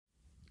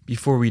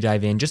Before we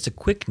dive in, just a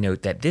quick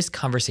note that this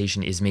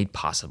conversation is made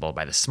possible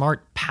by the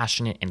smart,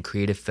 passionate, and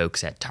creative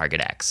folks at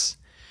TargetX.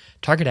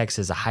 TargetX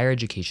is a higher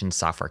education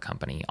software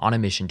company on a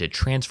mission to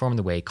transform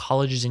the way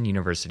colleges and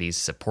universities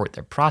support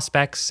their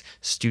prospects,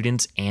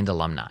 students, and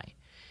alumni.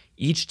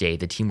 Each day,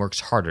 the team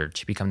works harder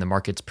to become the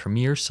market's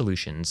premier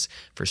solutions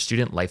for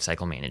student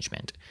lifecycle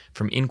management,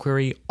 from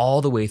inquiry all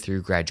the way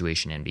through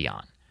graduation and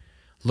beyond.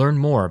 Learn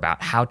more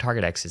about how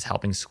TargetX is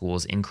helping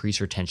schools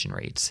increase retention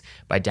rates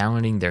by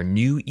downloading their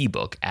new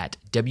ebook at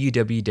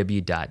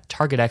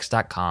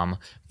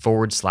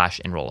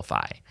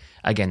www.targetx.com/Enrollify.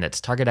 Again,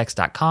 that's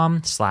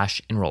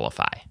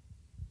targetx.com/Enrollify.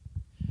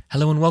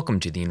 Hello and welcome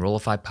to the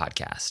Enrollify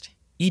podcast.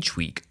 Each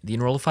week, the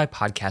Enrollify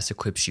podcast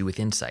equips you with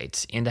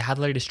insights into how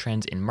the latest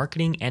trends in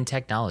marketing and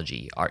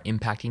technology are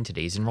impacting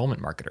today's enrollment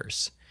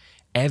marketers.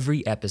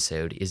 Every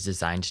episode is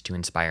designed to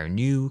inspire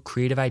new,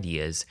 creative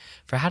ideas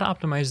for how to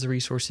optimize the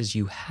resources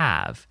you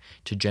have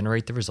to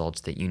generate the results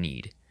that you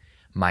need.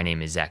 My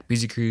name is Zach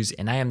Buzicruz,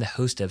 and I am the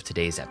host of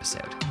today's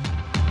episode.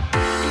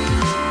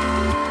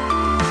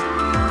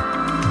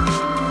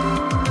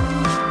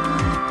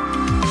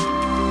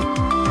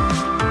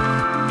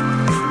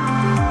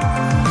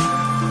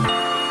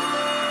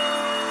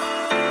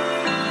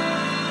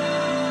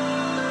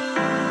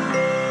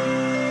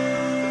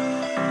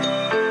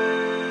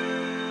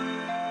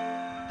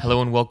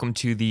 Hello and welcome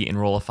to the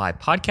Enrollify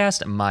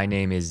podcast. My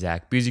name is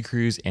Zach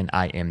Buzicruz and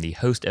I am the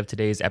host of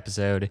today's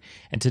episode.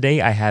 And today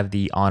I have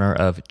the honor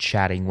of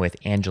chatting with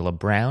Angela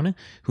Brown,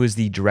 who is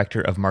the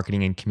Director of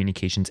Marketing and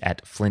Communications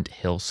at Flint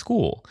Hill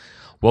School.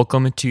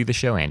 Welcome to the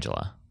show,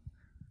 Angela.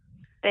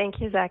 Thank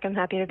you, Zach. I'm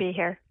happy to be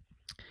here.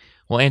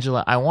 Well,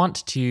 Angela,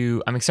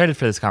 I'm excited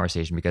for this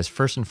conversation because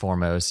first and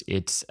foremost,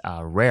 it's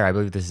rare. I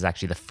believe this is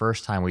actually the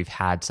first time we've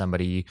had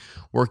somebody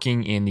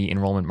working in the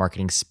enrollment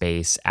marketing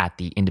space at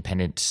the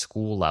independent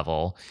school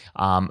level.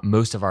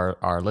 Most of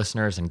our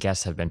listeners and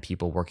guests have been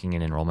people working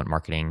in enrollment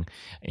marketing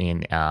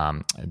in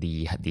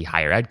the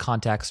higher ed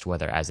context,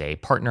 whether as a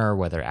partner,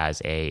 whether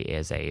as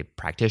a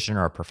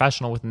practitioner or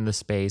professional within the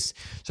space.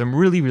 So I'm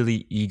really,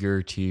 really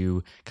eager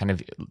to kind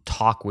of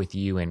talk with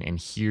you and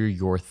hear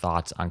your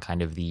thoughts on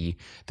kind of the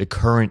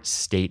current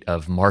state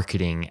of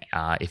marketing,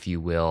 if you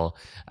will,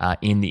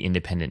 in the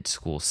independent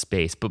school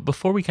space. But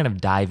before we kind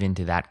of dive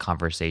into that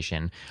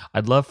conversation,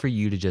 I'd love for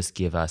you to just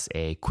give us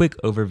a quick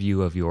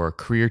overview of your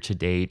career to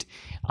date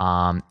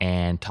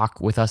and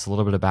talk with us a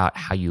little bit about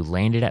how you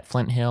landed at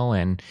Flint Hill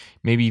and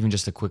maybe even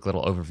just a quick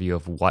little overview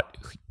of what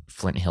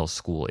Flint Hill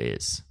School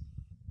is.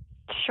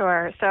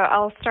 Sure. So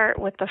I'll start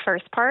with the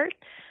first part.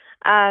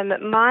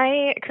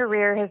 My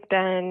career has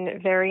been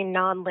very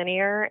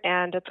nonlinear,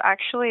 and it's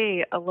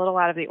actually a little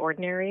out of the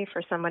ordinary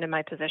for someone in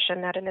my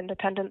position at an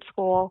independent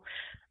school.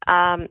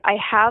 I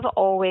have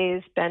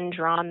always been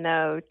drawn,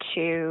 though,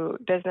 to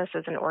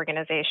businesses and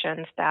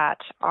organizations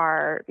that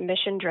are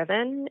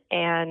mission-driven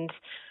and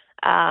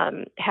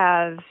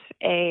have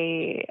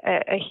a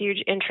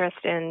huge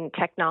interest in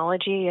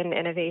technology and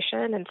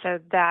innovation, and so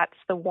that's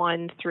the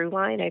one through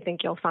line I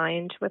think you'll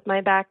find with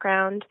my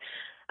background.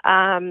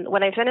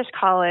 When I finished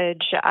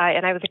college,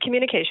 I was a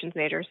communications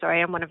major, so I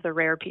am one of the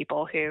rare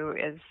people who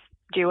is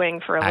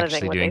doing for a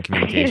living what they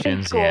studied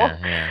in school.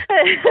 Yeah.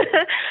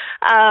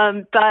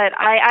 But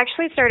I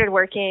actually started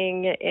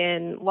working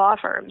in law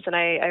firms, and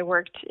I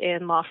worked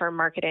in law firm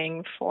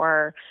marketing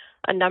for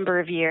a number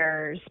of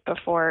years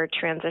before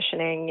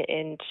transitioning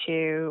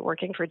into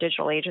working for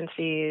digital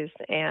agencies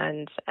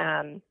and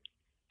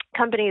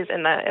companies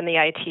in the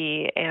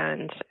IT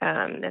and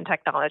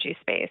technology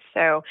space.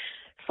 So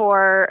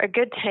for a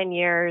good 10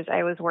 years,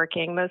 I was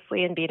working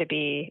mostly in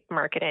B2B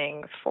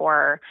marketing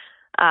for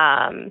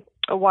a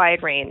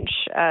wide range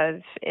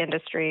of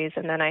industries.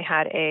 And then I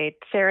had a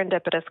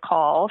serendipitous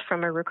call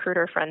from a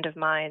recruiter friend of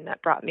mine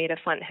that brought me to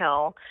Flint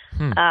Hill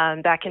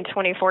back in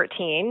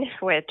 2014,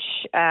 which,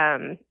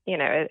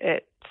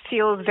 it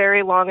feels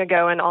very long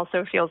ago and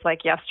also feels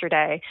like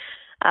yesterday.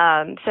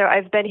 So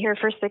I've been here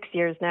for 6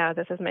 years now.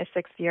 This is my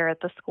 6th year at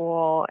the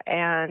school,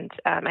 and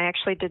I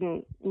actually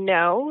didn't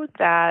know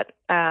that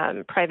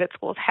private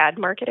schools had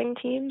marketing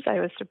teams. I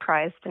was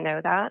surprised to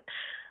know that,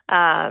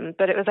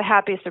 but it was a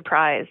happy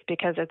surprise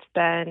because it's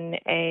been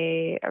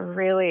a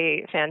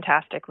really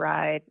fantastic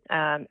ride.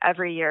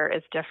 Every year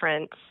is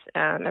different.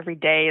 Every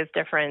day is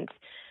different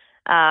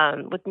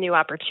with new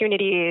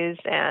opportunities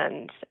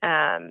and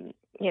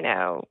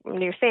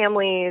new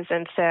families.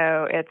 And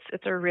so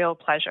it's a real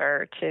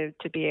pleasure to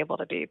be able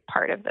to be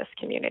part of this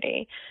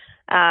community.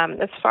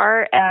 As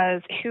far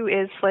as who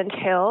is Flint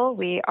Hill,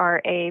 we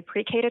are a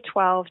pre-K to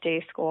 12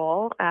 day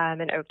school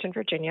in Oakton,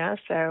 Virginia.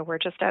 So we're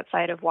just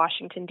outside of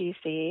Washington,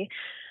 D.C.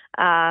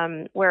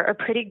 We're a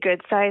pretty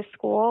good-sized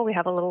school. We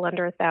have a little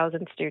under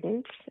 1,000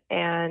 students,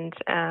 and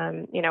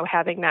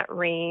having that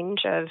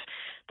range of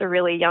the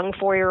really young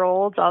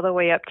 4-year-olds all the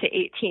way up to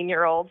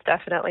 18-year-olds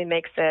definitely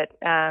makes it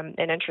an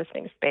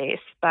interesting space.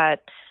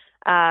 But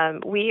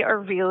we are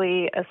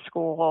really a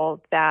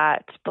school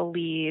that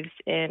believes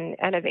in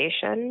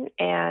innovation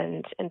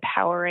and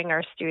empowering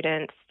our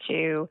students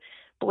to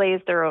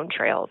blaze their own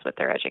trails with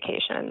their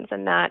educations.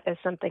 And that is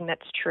something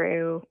that's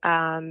true,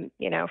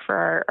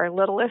 for our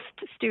littlest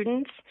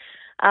students,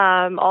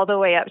 all the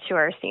way up to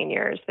our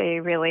seniors. They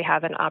really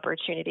have an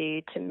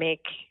opportunity to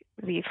make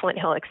the Flint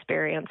Hill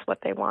experience what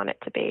they want it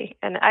to be.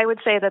 And I would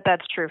say that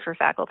that's true for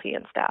faculty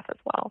and staff as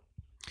well.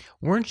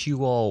 Weren't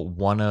you all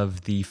one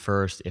of the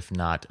first, if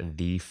not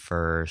the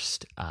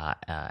first,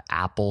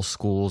 Apple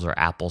schools or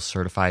Apple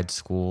certified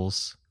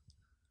schools?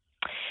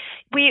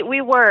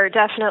 We were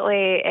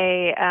definitely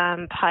a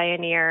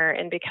pioneer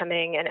in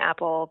becoming an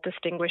Apple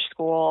distinguished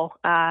school.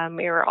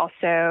 We were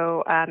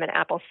also an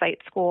Apple site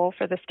school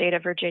for the state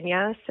of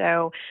Virginia.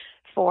 So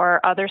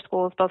for other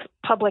schools, both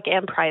public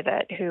and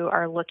private, who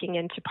are looking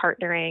into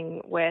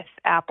partnering with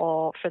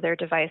Apple for their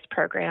device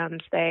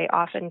programs, they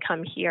often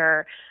come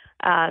here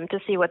to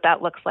see what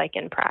that looks like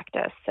in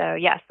practice. So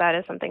yes, that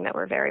is something that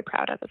we're very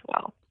proud of as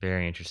well.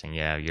 Very interesting.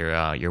 Yeah,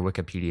 your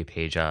Wikipedia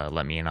page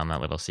let me in on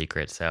that little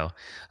secret. So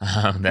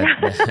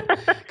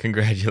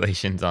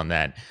congratulations on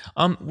that.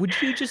 Would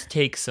you just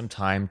take some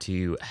time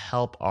to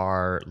help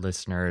our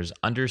listeners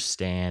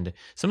understand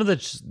some of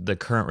the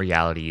current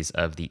realities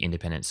of the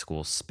independent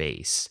school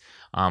space?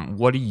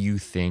 What do you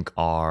think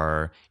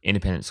are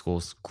independent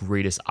schools'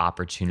 greatest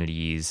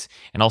opportunities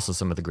and also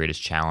some of the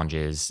greatest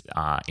challenges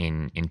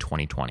in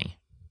 2020?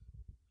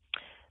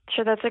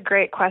 Sure, that's a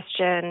great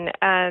question.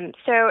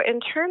 So in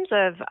terms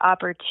of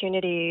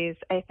opportunities,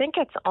 I think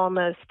it's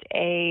almost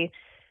a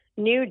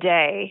new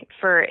day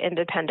for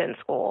independent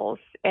schools.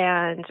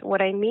 And what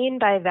I mean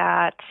by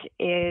that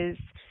is,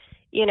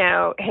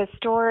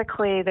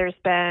 historically there's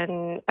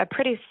been a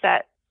pretty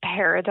set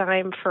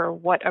paradigm for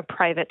what a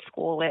private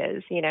school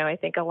is. I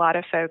think a lot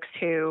of folks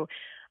who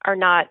are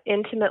not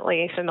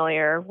intimately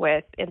familiar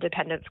with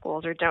independent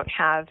schools or don't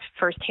have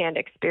firsthand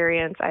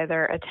experience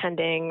either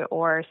attending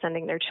or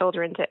sending their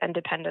children to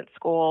independent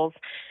schools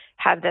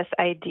have this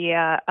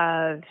idea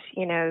of,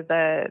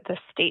 the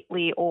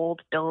stately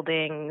old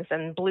buildings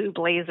and blue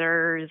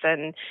blazers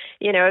and,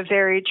 a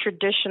very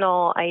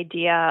traditional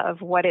idea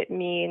of what it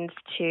means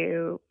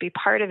to be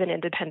part of an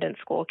independent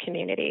school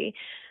community.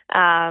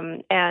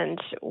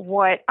 And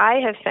what I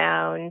have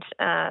found,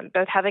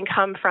 both having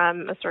come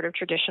from a sort of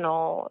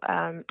traditional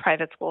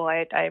private school,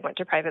 I went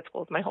to private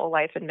schools my whole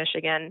life in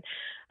Michigan,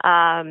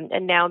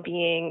 and now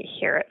being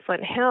here at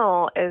Flint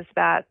Hill, is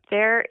that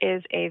there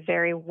is a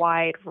very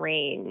wide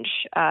range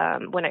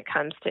when it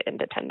comes to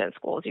independent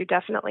schools. You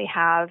definitely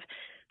have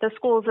the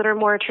schools that are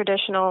more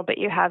traditional, but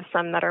you have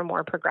some that are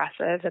more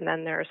progressive, and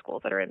then there are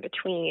schools that are in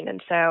between.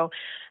 And so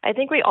I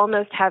think we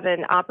almost have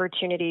an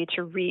opportunity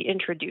to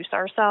reintroduce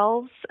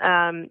ourselves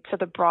to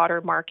the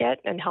broader market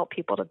and help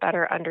people to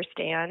better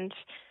understand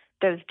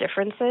those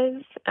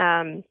differences.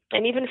 And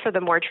even for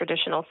the more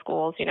traditional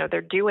schools,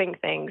 they're doing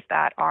things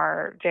that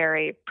are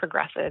very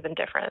progressive and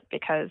different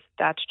because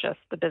that's just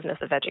the business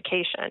of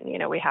education.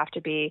 We have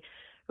to be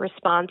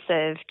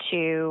responsive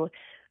to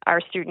our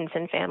students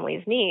and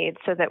families' needs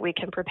so that we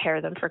can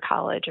prepare them for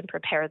college and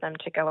prepare them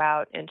to go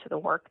out into the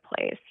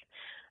workplace.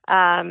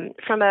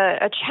 From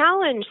a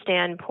challenge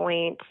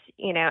standpoint,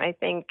 I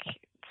think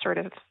sort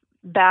of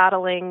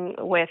battling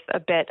with a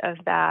bit of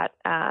that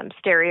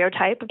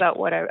stereotype about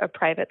what a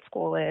private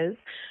school is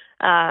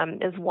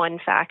one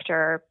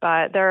factor,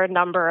 but there are a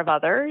number of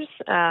others.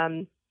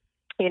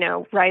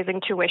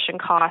 Rising tuition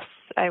costs,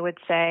 I would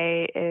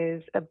say,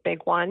 is a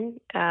big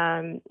one.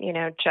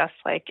 Just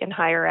like in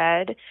higher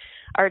ed,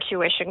 our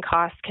tuition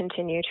costs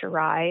continue to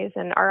rise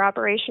and our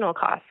operational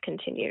costs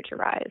continue to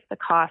rise. The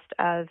cost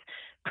of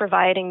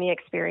providing the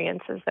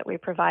experiences that we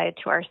provide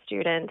to our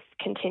students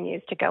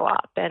continues to go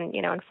up. And,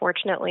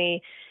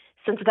 unfortunately,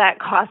 since that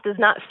cost is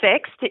not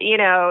fixed,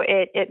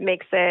 it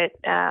makes it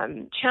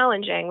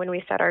challenging when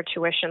we set our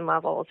tuition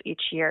levels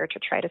each year to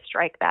try to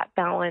strike that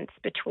balance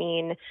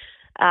between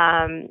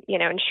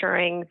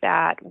ensuring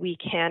that we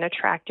can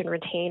attract and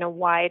retain a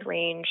wide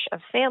range of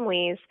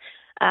families,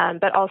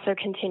 but also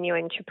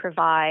continuing to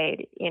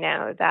provide,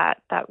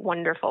 that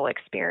wonderful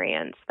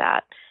experience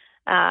that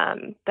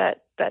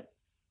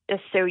is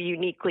so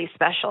uniquely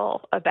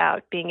special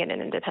about being in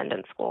an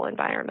independent school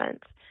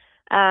environment.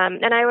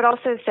 And I would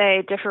also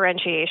say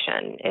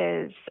differentiation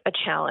is a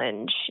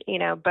challenge,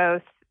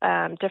 both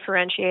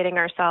differentiating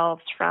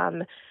ourselves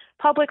from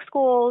public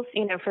schools,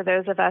 for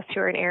those of us who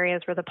are in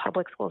areas where the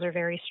public schools are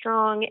very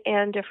strong,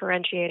 and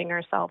differentiating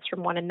ourselves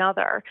from one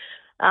another.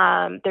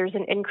 There's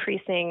an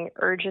increasing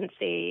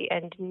urgency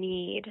and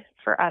need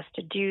for us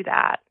to do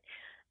that.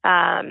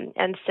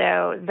 And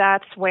so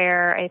that's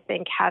where I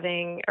think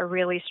having a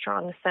really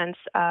strong sense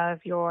of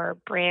your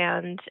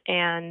brand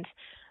and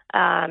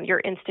your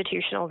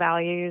institutional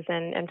values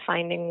and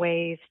finding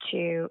ways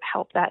to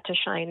help that to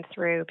shine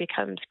through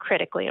becomes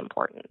critically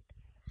important.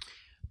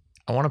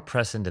 I want to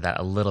press into that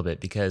a little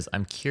bit because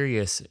I'm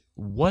curious,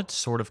 what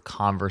sort of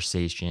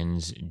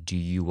conversations do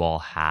you all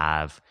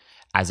have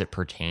as it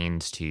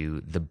pertains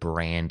to the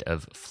brand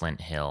of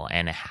Flint Hill?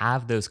 And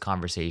have those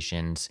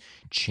conversations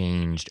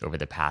changed over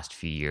the past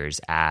few years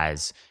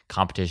as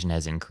competition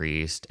has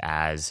increased,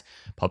 as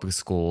public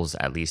schools,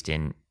 at least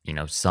in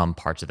some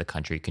parts of the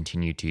country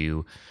continue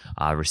to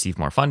receive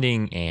more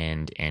funding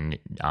and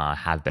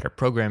have better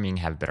programming,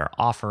 have better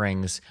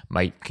offerings,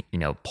 might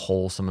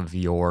pull some of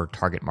your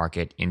target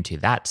market into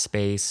that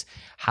space.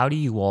 How do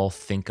you all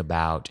think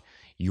about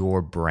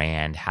your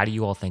brand? How do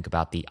you all think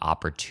about the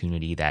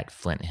opportunity that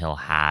Flint Hill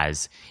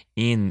has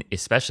in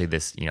especially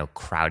this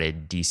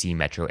crowded DC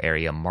metro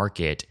area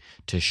market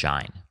to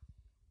shine?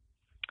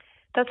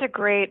 That's a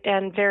great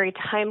and very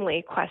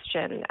timely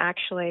question,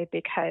 actually,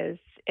 because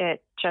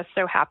it just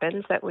so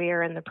happens that we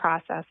are in the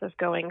process of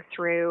going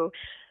through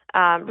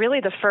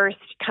really the first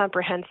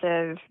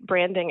comprehensive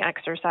branding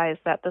exercise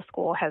that the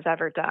school has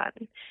ever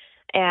done.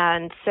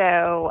 And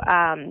so,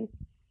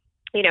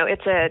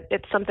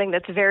 it's something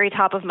that's very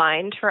top of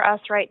mind for us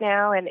right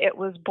now, and it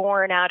was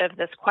born out of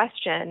this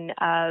question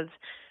of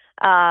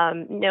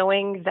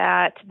knowing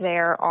that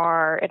there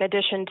are, in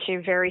addition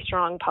to very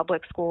strong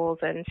public schools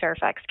in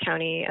Fairfax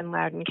County and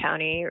Loudoun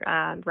County,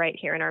 right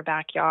here in our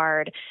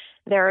backyard,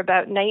 there are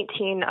about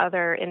 19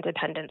 other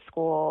independent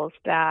schools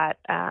that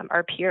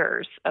are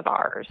peers of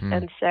ours.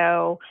 And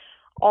so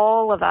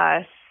all of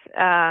us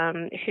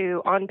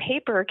who on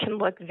paper can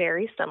look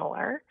very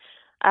similar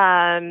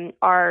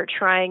are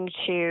trying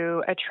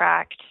to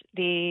attract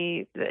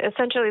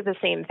essentially the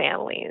same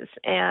families.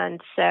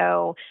 And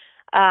so,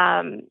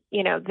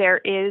 there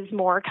is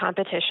more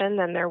competition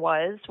than there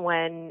was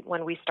when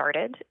we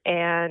started,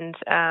 and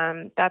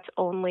that's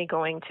only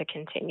going to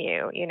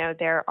continue.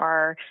 There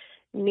are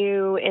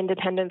new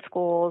independent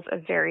schools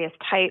of various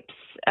types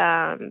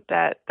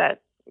that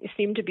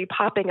seem to be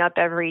popping up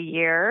every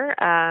year,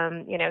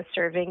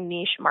 serving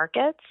niche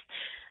markets.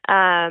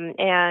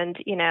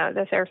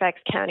 The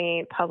Fairfax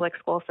County public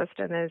school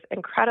system is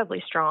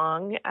incredibly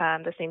strong.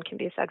 The same can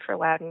be said for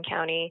Loudoun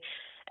County.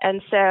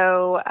 And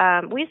so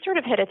we sort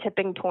of hit a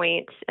tipping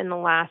point in the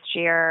last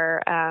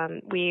year.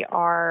 We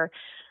are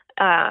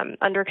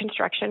under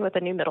construction with a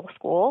new middle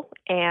school,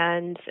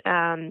 and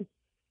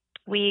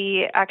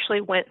we actually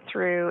went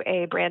through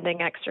a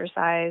branding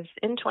exercise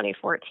in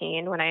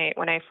 2014 when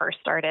I first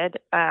started.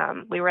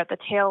 We were at the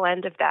tail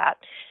end of that.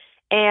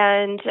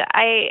 And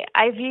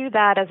I view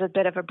that as a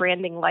bit of a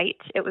branding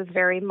light. It was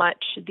very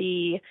much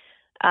the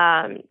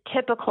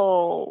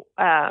typical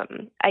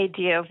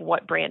idea of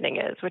what branding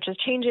is, which is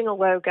changing a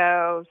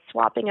logo,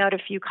 swapping out a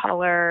few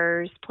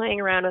colors,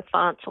 playing around with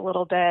fonts a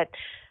little bit.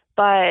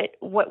 But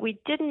what we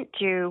didn't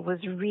do was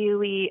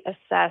really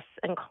assess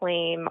and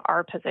claim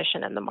our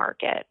position in the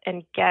market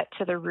and get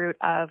to the root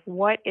of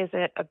what is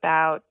it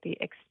about the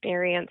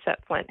experience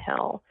at Flint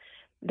Hill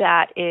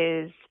that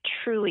is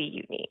truly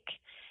unique.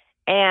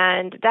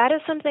 And that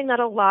is something that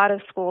a lot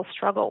of schools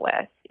struggle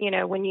with.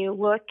 When you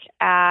look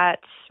at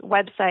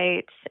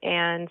websites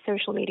and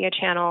social media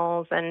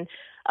channels and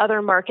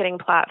other marketing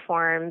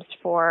platforms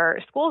for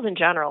schools in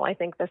general, I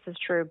think this is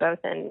true both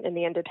in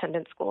the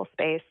independent school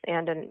space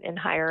and in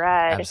higher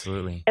ed.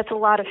 Absolutely. It's a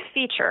lot of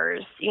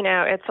features.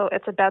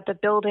 It's about the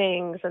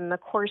buildings and the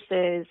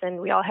courses,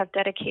 and we all have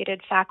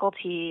dedicated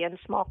faculty and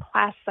small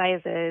class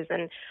sizes,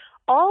 and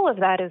all of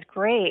that is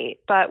great.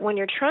 But when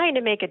you're trying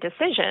to make a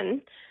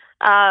decision,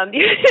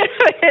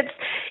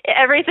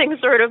 everything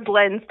sort of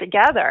blends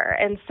together.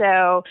 And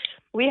so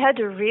we had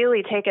to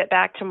really take it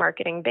back to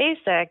marketing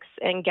basics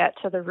and get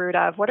to the root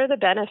of what are the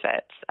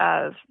benefits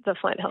of the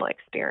Flint Hill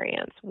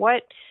experience?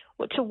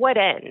 To what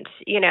end?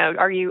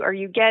 Are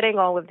you getting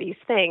all of these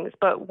things?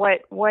 But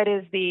what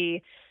is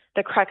the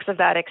crux of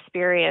that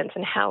experience,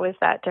 and how is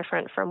that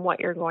different from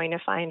what you're going to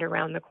find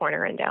around the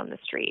corner and down the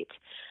street?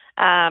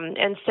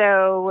 And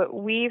so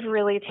we've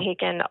really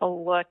taken a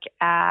look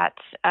at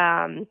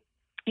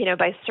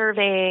by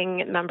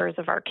surveying members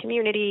of our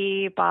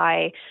community,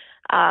 by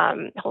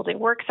holding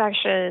work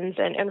sessions,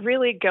 and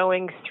really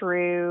going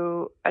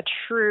through a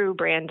true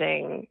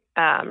branding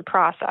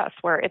process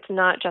where it's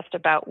not just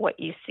about what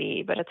you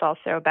see, but it's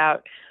also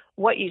about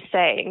what you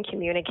say and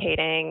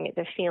communicating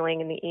the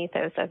feeling and the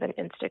ethos of an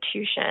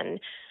institution.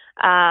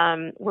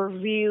 We're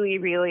really,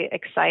 really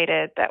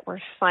excited that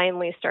we're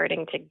finally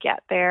starting to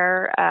get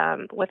there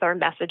with our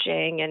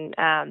messaging,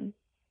 and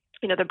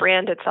the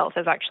brand itself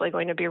is actually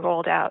going to be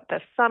rolled out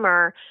this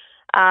summer.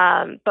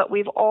 But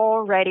we've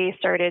already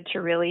started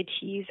to really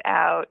tease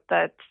out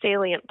the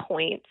salient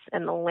points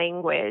and the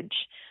language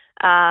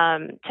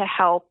to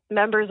help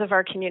members of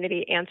our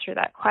community answer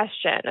that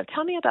question of,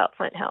 tell me about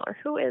Flint Hill, or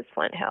who is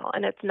Flint Hill?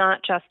 And it's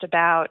not just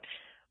about,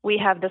 we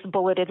have this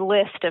bulleted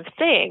list of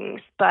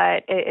things,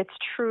 but it's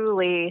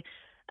truly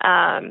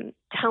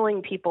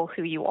telling people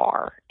who you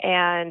are.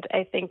 And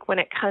I think when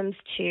it comes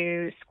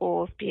to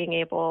schools being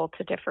able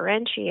to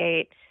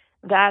differentiate,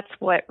 that's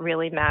what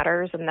really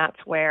matters, and that's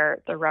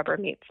where the rubber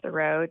meets the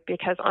road,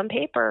 because on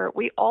paper,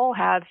 we all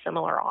have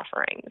similar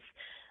offerings.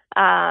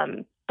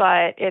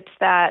 But it's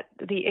that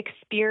the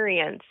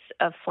experience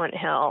of Flint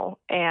Hill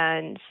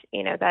and,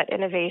 that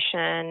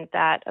innovation,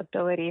 that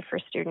ability for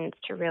students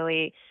to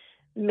really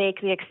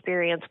make the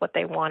experience what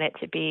they want it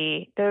to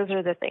be, those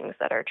are the things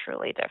that are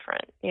truly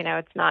different.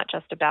 It's not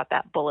just about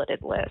that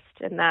bulleted list.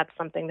 And that's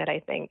something that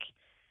I think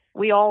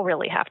we all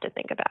really have to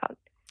think about.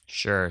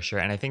 Sure, sure.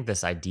 And I think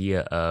this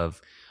idea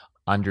of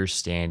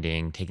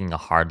understanding, taking a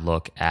hard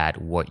look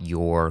at what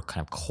your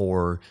kind of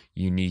core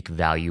unique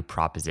value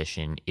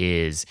proposition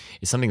is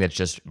something that's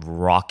just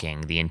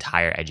rocking the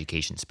entire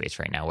education space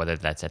right now, whether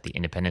that's at the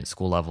independent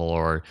school level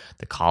or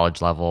the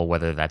college level,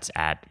 whether that's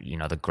at,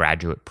 the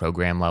graduate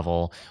program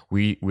level.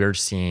 We're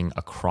seeing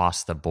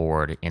across the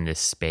board in this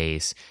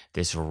space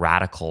this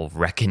radical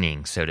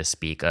reckoning, so to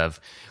speak, of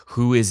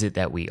who is it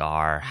that we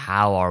are,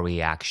 how are we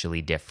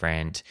actually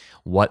different,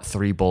 what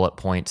 3 bullet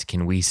points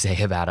can we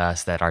say about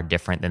us that are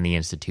different than the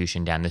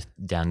institution down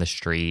the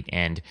street.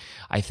 And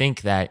I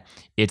think that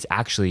it's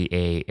actually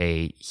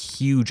a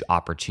huge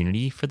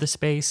opportunity for the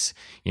space.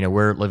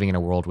 We're living in a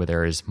world where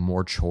there is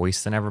more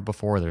choice than ever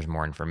before. There's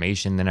more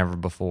information than ever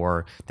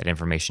before. That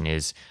information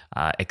is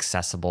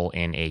accessible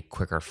in a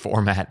quicker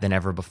format than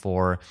ever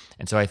before.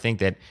 And so I think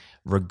that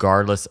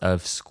regardless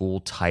of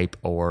school type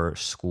or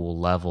school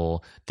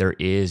level, there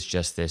is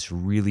just this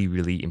really,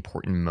 really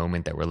important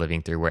moment that we're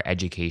living through where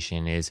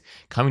education is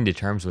coming to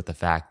terms with the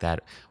fact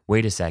that,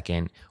 wait a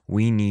second,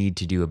 we need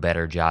to do a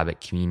better job at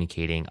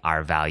communicating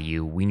our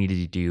value. We need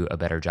to do a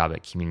better job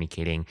at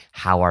communicating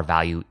how our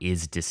value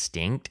is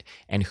distinct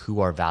and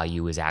who our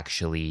value is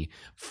actually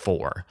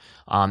for.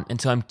 And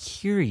so I'm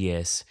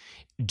curious,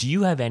 do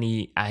you have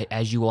any,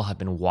 as you all have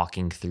been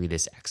walking through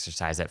this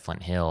exercise at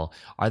Flint Hill,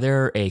 are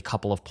there a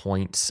couple of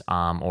points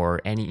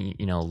or any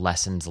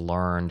lessons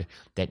learned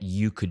that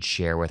you could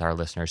share with our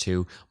listeners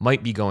who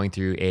might be going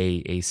through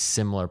a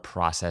similar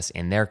process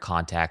in their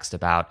context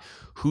about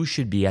who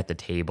should be at the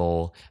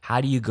table? How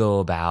do you go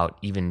about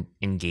even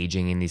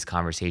engaging in these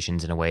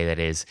conversations in a way that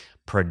is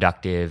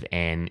productive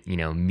and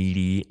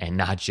meaty and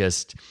not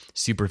just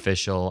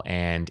superficial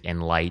and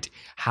light?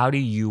 How do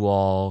you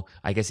all,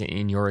 I guess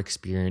in your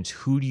experience,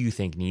 who do you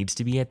think needs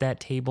to be at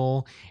that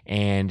table,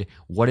 and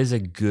what is a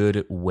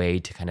good way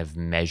to kind of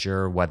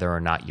measure whether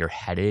or not you're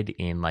headed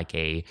in like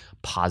a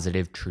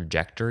positive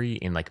trajectory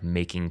in like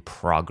making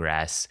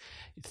progress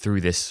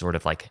through this sort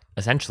of like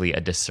essentially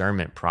a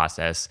discernment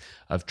process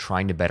of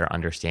trying to better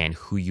understand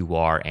who you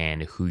are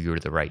and who you're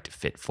the right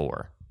fit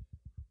for?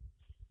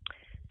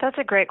 That's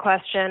a great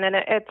question, and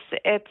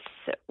it's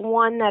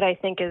one that I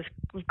think is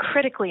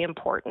critically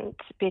important,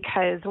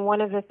 because one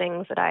of the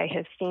things that I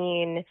have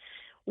seen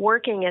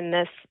working in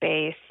this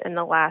space in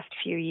the last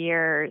few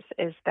years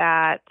is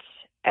that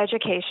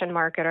education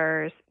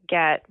marketers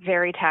get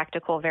very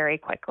tactical very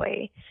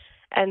quickly.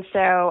 And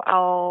so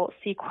I'll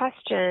see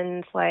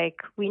questions like,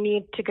 we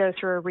need to go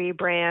through a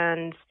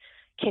rebrand.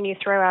 Can you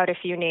throw out a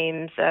few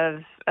names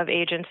of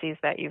agencies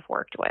that you've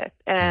worked with?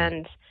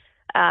 And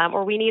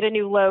or we need a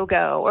new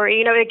logo, or,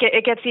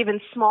 it gets even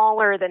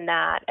smaller than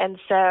that. And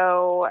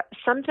so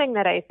something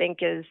that I think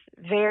is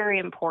very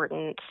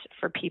important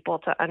for people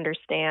to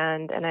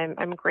understand, and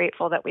I'm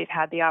grateful that we've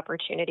had the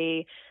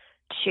opportunity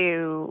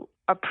to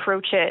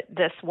approach it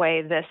this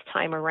way this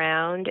time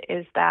around,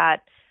 is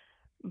that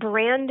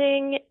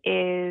branding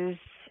is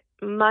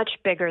much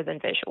bigger than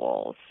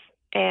visuals.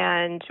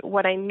 And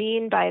what I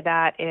mean by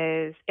that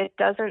is it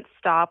doesn't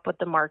stop with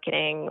the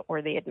marketing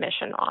or the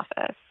admission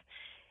office.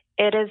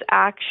 It is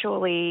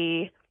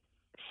actually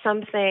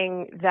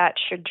something that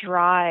should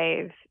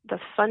drive the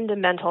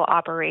fundamental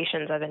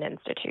operations of an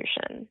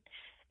institution.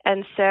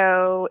 And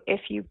so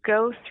if you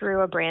go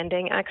through a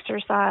branding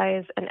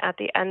exercise and at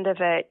the end of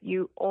it,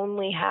 you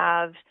only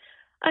have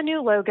a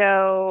new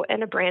logo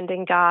and a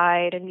branding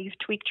guide, and you've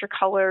tweaked your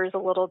colors a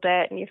little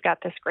bit, and you've got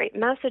this great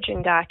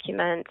messaging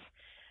document,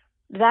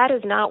 that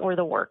is not where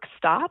the work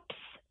stops.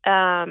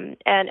 And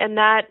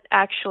that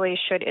actually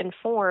should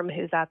inform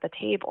who's at the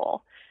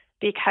table,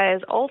 because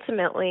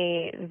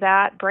ultimately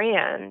that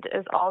brand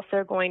is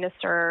also going to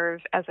serve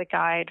as a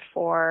guide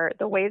for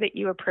the way that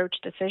you approach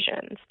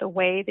decisions, the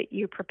way that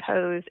you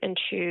propose and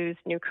choose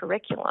new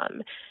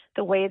curriculum,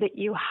 the way that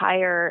you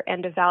hire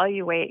and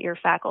evaluate your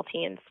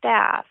faculty and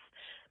staff.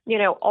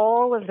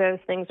 All of those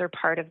things are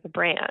part of the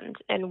brand.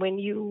 And when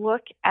you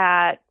look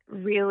at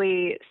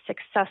really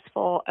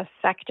successful,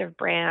 effective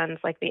brands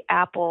like the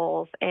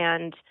Apples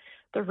and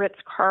the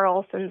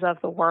Ritz-Carltons of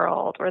the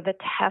world, or the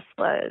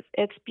Teslas,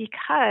 it's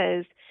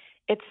because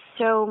it's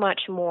so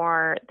much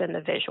more than the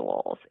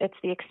visuals. It's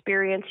the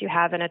experience you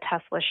have in a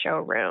Tesla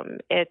showroom.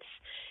 It's,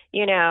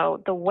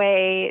 the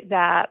way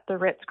that the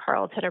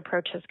Ritz-Carlton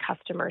approaches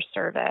customer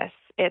service.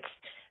 It's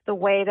the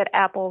way that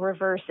Apple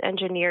reverse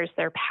engineers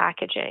their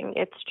packaging.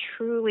 It's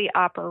truly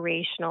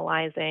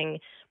operationalizing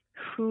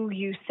who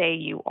you say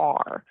you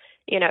are.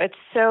 It's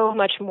so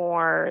much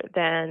more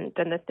than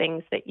the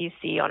things that you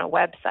see on a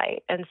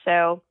website. And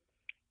so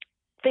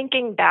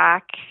thinking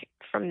back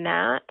from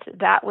that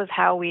was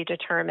how we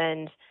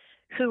determined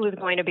who was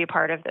going to be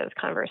part of those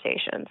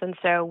conversations. And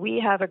so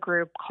we have a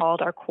group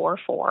called our Core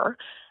Four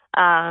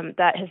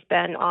that has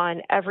been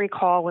on every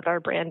call with our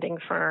branding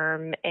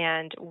firm,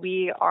 and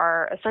we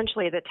are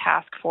essentially the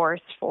task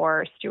force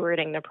for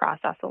stewarding the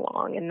process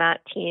along. And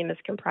that team is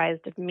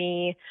comprised of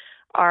me,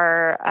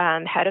 our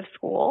head of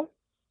school,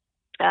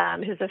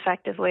 who's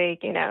effectively,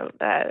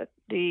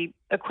 the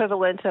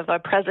equivalent of a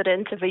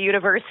president of a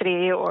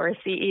university or a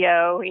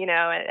CEO,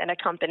 in a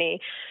company,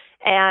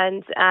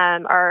 and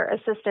our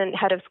assistant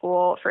head of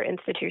school for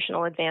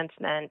institutional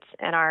advancement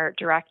and our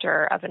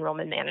director of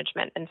enrollment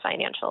management and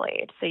financial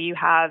aid. So you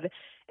have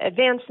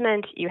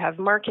advancement, you have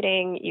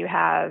marketing, you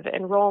have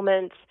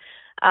enrollment,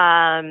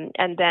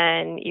 and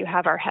then you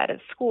have our head of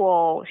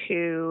school,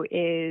 who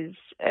is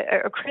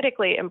a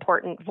critically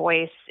important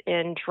voice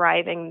in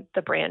driving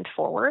the brand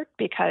forward,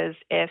 because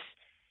if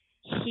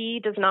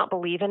he does not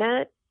believe in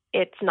it,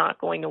 it's not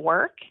going to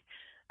work.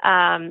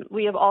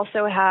 We have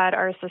also had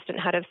our assistant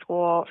head of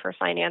school for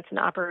finance and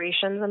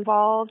operations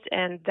involved,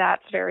 and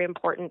that's very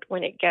important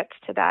when it gets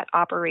to that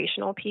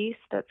operational piece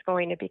that's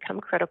going to become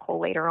critical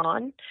later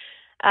on.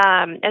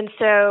 And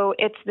so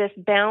it's this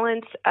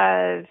balance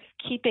of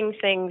keeping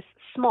things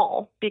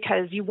small,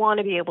 because you want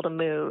to be able to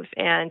move.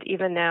 And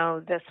even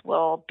though this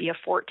will be a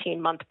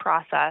 14-month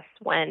process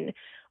when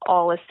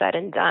all is said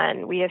and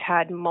done, we have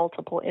had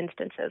multiple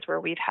instances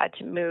where we've had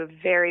to move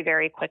very,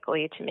 very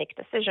quickly to make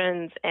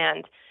decisions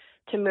and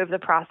to move the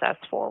process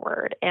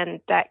forward.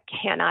 And that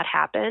cannot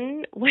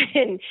happen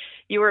when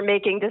you are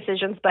making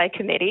decisions by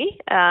committee.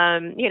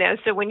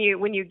 So when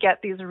you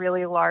get these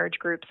really large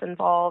groups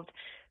involved,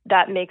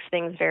 that makes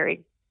things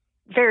very,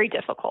 very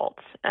difficult.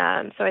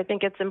 So I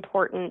think it's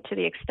important to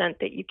the extent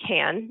that you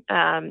can,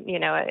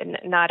 and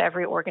not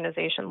every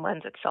organization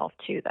lends itself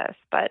to this,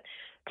 but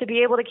to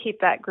be able to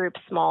keep that group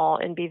small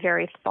and be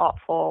very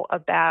thoughtful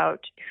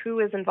about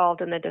who is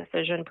involved in the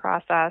decision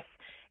process,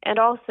 and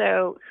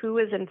also who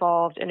is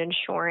involved in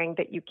ensuring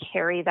that you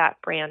carry that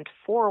brand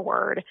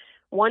forward.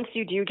 Once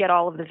you do get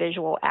all of the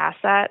visual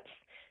assets,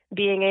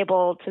 being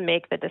able to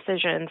make the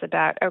decisions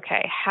about,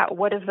 okay,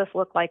 what does this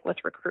look like with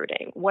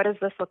recruiting? What does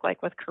this look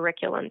like with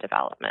curriculum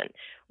development?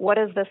 What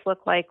does this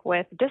look like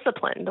with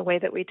discipline, the way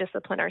that we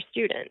discipline our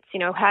students?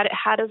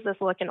 How does this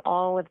look in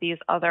all of these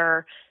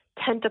other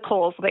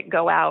tentacles that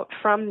go out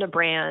from the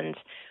brand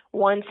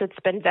once it's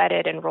been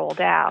vetted and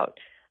rolled out?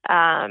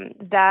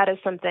 That is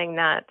something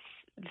that's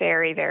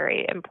very,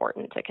 very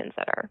important to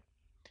consider.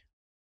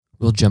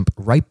 We'll jump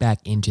right back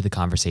into the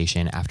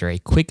conversation after a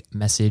quick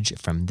message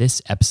from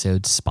this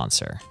episode's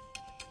sponsor.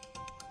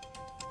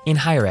 In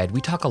higher ed,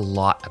 we talk a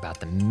lot about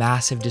the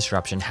massive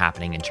disruption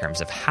happening in terms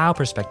of how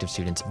prospective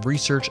students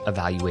research,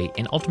 evaluate,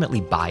 and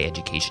ultimately buy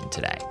education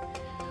today.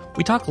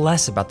 We talk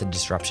less about the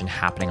disruption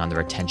happening on the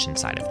retention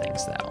side of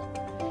things,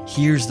 though.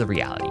 Here's the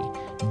reality.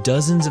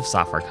 Dozens of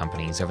software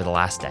companies over the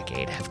last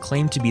decade have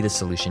claimed to be the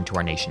solution to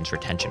our nation's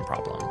retention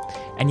problem,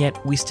 and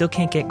yet we still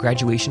can't get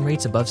graduation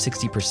rates above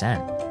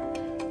 60%.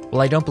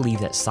 Well, I don't believe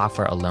that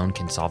software alone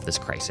can solve this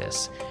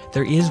crisis.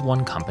 There is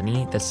one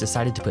company that's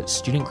decided to put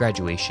student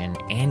graduation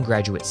and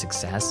graduate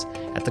success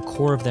at the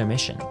core of their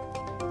mission,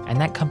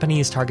 and that company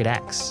is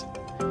TargetX.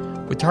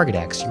 With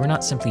TargetX, you are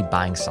not simply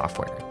buying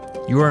software.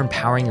 You are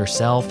empowering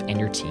yourself and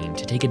your team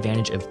to take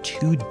advantage of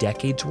 2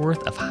 decades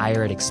worth of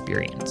higher ed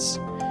experience.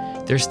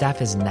 Their staff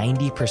has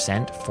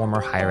 90% former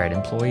higher ed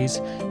employees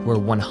who are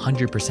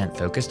 100%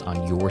 focused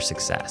on your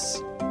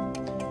success.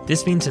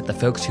 This means that the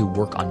folks who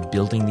work on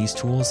building these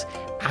tools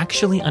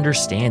actually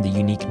understand the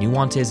unique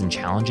nuances and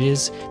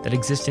challenges that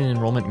exist in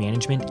enrollment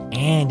management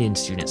and in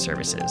student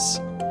services.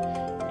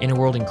 In a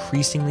world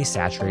increasingly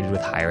saturated with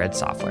higher ed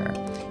software,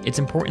 it's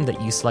important that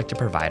you select a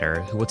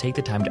provider who will take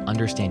the time to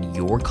understand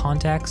your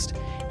context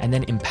and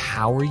then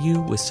empower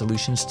you with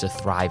solutions to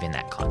thrive in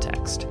that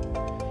context.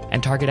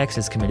 And TargetX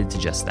is committed to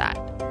just that.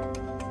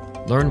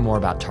 Learn more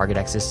about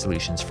TargetX's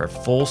solutions for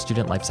full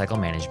student lifecycle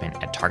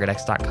management at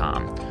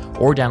targetx.com,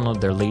 or download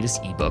their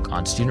latest ebook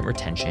on student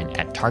retention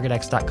at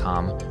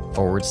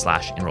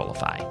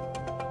targetx.com/Enrollify.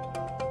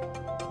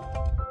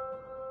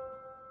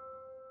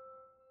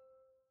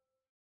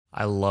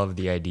 I love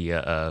the idea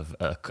of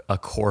a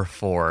core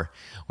 4,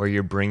 where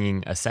you're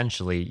bringing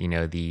essentially,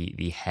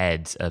 the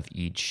heads of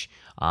each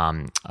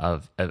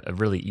of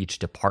really each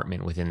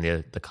department within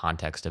the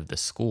context of the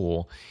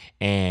school.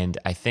 And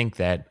I think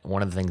that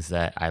one of the things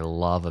that I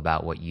love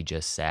about what you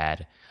just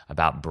said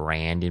about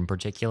brand in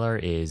particular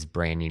is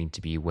brand needing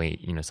to be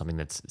something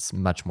that's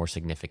much more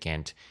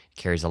significant,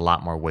 carries a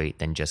lot more weight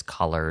than just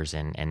colors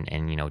and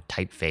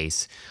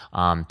typeface.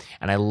 And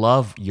I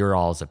love your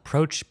all's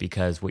approach,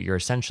 because what you're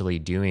essentially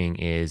doing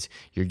is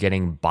you're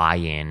getting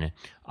buy-in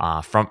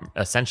from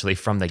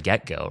the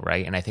get-go,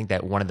 right? And I think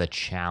that one of the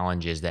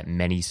challenges that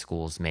many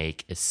schools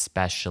make,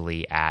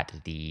 especially at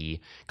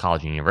the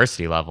college and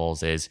university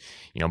levels, is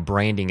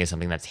branding is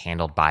something that's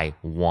handled by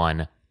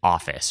one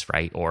office,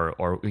 right?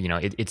 Or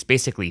it's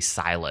basically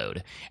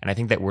siloed. And I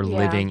think that we're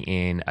living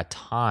in a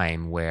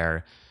time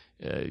where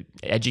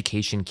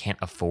education can't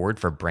afford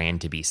for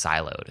brand to be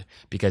siloed,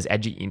 because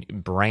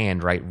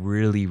brand, right,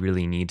 really,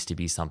 really needs to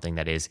be something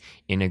that is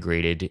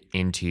integrated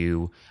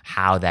into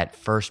how that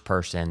first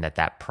person,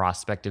 that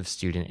prospective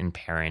student and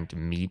parent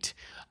meet,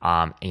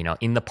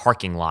 in the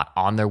parking lot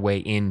on their way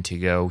in to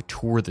go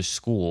tour the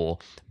school.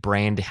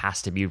 Brand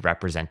has to be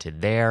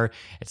represented there.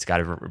 It's got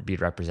to be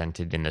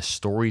represented in the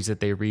stories that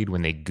they read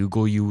when they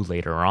Google you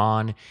later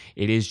on.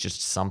 It is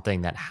just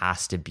something that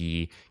has to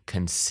be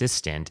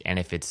consistent. And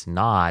if it's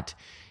not,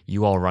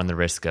 you all run the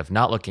risk of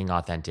not looking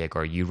authentic,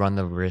 or you run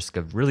the risk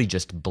of really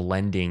just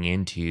blending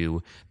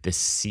into the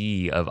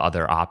sea of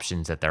other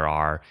options that there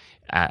are,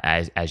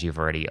 as you've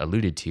already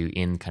alluded to,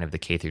 in kind of the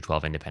K through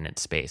 12 independent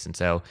space. And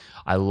so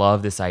I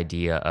love this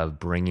idea of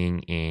bringing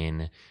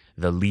in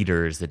the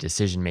leaders, the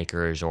decision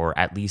makers, or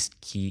at least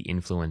key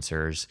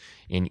influencers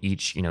in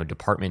each,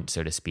 department,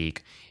 so to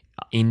speak,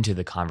 into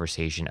the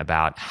conversation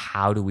about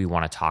how do we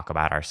want to talk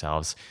about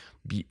ourselves,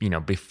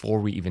 before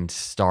we even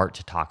start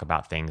to talk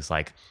about things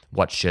like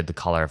what should the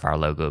color of our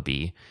logo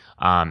be.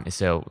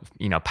 So,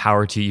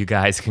 power to you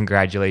guys.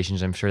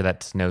 Congratulations. I'm sure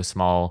that's no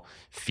small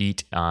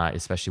feat,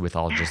 especially with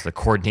all just the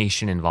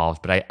coordination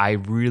involved. But I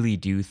really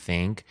do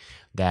think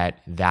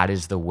that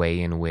is the way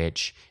in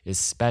which,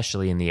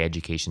 especially in the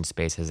education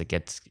space, as it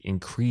gets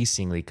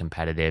increasingly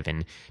competitive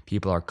and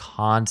people are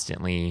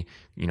constantly,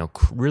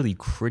 really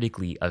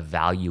critically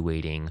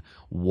evaluating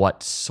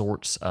what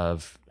sorts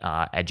of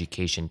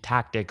education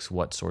tactics,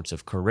 what sorts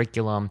of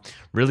curriculum,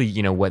 really,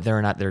 whether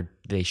or not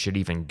they should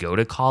even go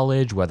to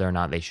college, whether or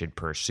not they should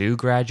pursue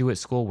graduate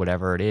school,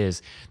 whatever it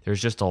is.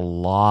 There's just a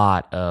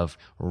lot of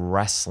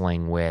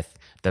wrestling with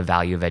the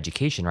value of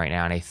education right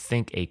now. And I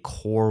think a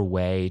core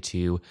way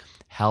to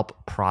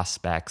help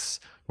prospects,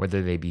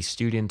 whether they be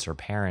students or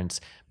parents,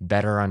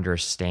 better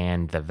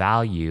understand the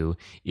value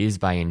is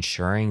by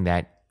ensuring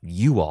that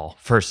you all,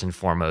 first and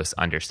foremost,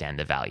 understand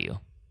the value.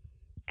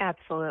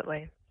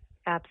 Absolutely.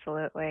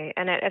 Absolutely.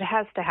 And it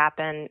has to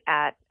happen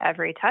at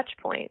every touch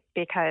point,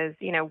 because,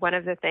 one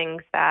of the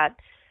things that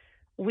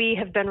we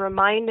have been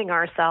reminding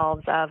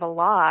ourselves of a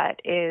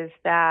lot is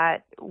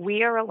that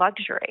we are a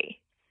luxury.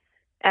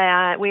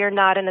 We are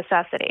not a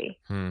necessity.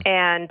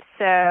 And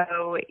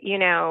so,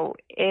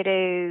 it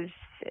is,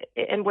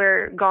 and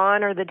we're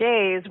gone are the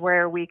days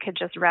where we could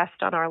just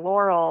rest on our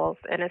laurels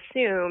and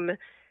assume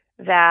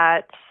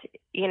that,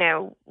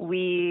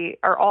 we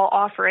are all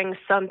offering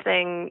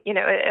something,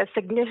 a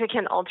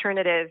significant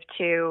alternative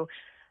to,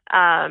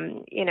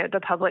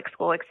 the public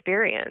school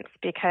experience,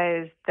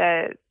 because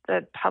the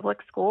public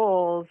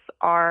schools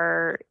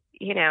are,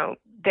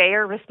 they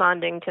are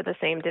responding to the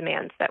same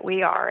demands that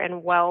we are,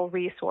 and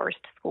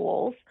well-resourced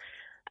schools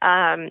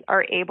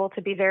are able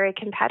to be very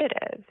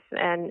competitive.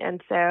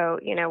 And so,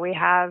 we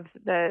have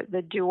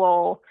the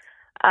dual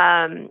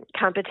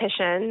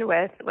competition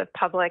with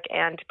public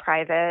and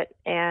private.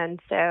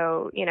 And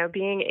so,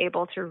 being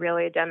able to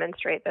really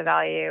demonstrate the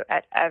value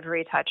at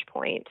every touch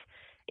point.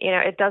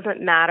 It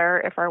doesn't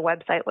matter if our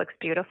website looks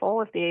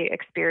beautiful, if the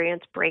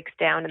experience breaks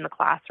down in the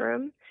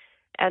classroom.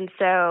 And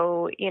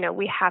so,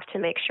 we have to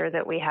make sure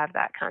that we have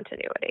that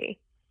continuity.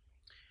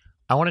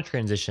 I want to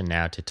transition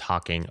now to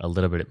talking a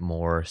little bit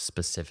more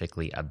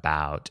specifically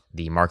about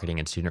the marketing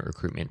and student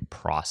recruitment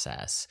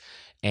process.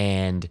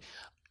 And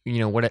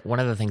one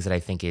of the things that I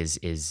think is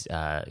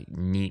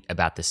neat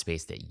about the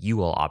space that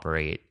you all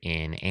operate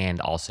in, and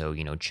also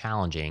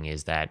challenging,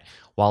 is that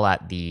while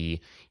at the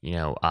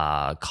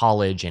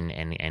college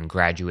and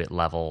graduate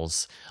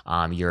levels,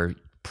 your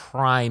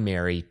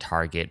primary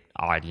target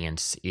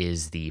audience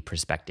is the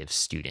prospective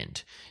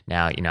student.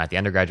 Now, at the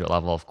undergraduate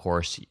level, of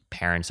course,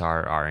 parents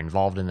are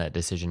involved in that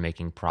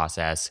decision-making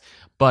process.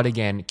 But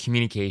again,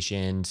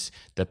 communications,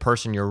 the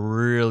person you're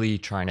really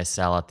trying to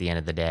sell at the end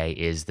of the day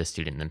is the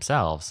student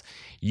themselves.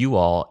 You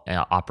all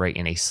operate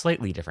in a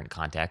slightly different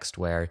context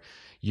where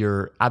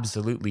you're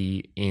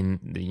absolutely in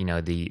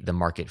the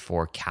market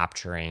for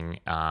capturing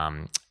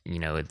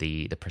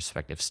the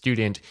prospective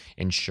student,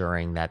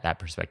 ensuring that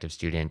prospective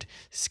student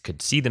could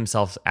see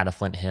themselves at a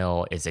Flint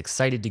Hill, is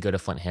excited to go to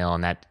Flint Hill,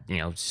 and that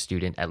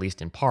student, at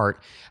least in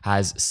part,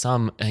 has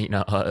some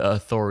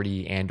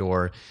authority and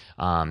or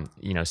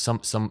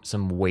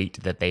some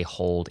weight that they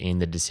hold in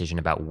the decision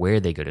about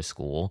where they go to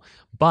school.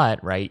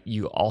 But right,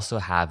 you also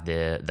have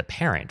the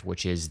parent,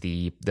 which is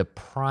the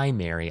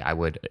primary, I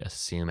would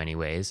assume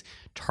anyways,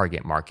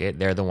 target market.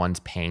 They're the ones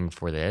paying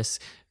for this.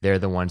 They're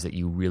the ones that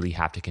you really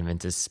have to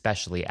convince,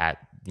 especially at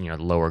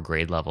lower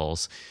grade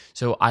levels.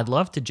 So I'd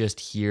love to just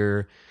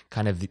hear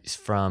kind of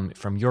from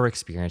your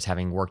experience,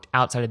 having worked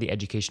outside of the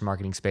education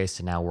marketing space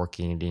to now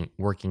working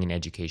in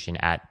education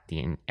at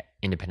the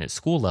independent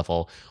school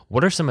level.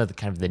 What are some of the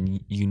kind of the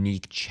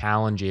unique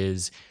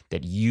challenges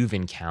that you've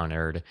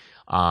encountered,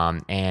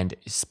 and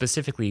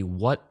specifically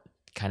what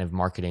kind of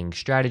marketing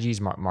strategies,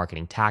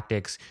 marketing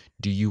tactics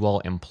do you all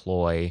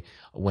employ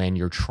when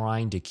you're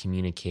trying to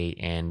communicate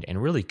and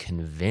really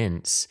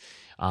convince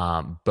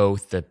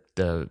both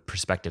the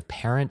prospective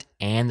parent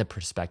and the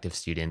prospective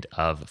student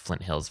of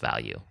Flint Hill's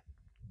value?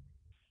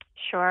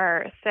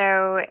 Sure.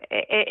 So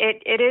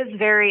it is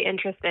very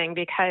interesting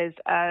because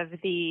of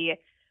the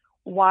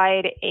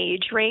wide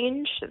age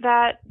range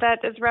that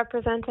is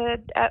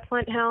represented at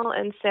Flint Hill.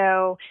 And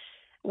so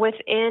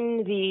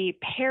within the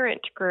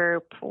parent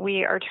group,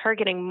 we are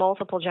targeting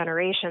multiple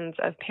generations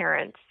of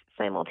parents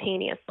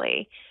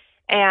simultaneously.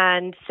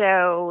 And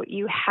so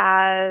you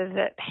have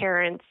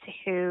parents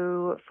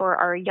who, for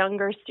our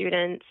younger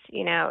students,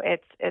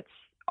 it's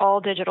all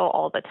digital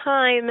all the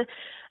time.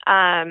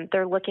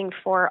 They're looking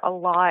for a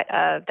lot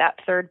of that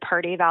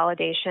third-party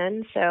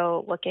validation.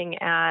 So looking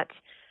at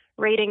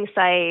rating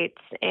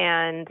sites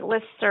and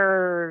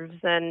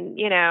listservs and,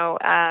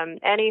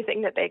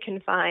 anything that they can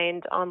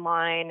find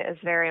online is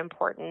very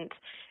important.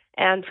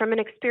 And from an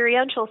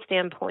experiential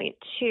standpoint,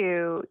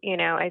 too,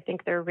 I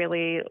think they're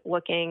really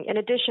looking, in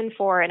addition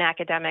for an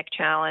academic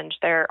challenge,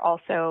 they're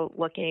also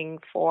looking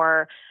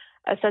for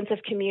a sense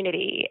of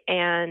community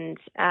and,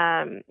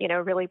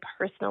 really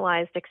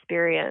personalized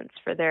experience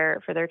for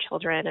their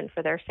children and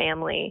for their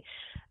family.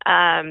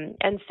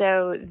 And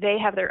so they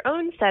have their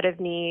own set of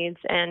needs,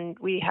 and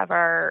we have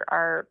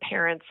our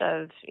parents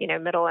of,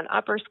 middle and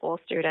upper school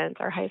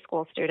students, our high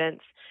school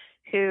students,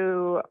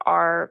 who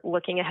are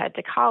looking ahead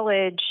to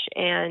college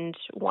and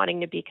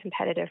wanting to be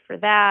competitive for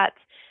that.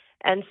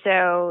 And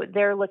so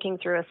they're looking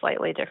through a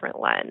slightly different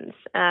lens.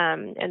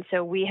 And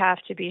so we have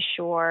to be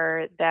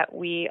sure that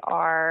we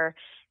are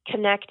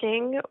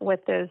connecting with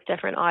those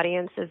different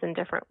audiences in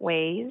different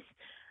ways,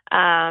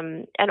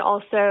 and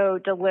also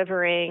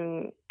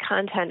delivering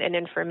content and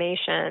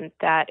information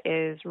that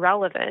is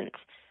relevant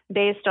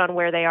based on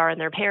where they are in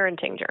their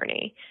parenting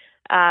journey.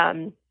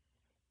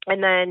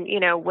 And then,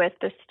 with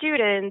the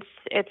students,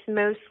 it's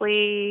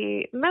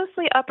mostly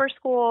upper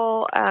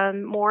school,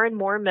 more and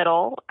more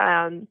middle,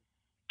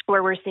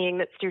 where we're seeing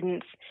that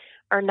students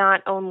are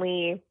not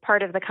only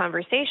part of the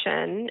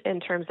conversation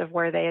in terms of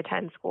where they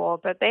attend school,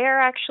 but they are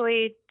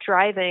actually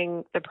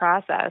driving the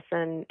process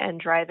and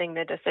driving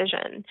the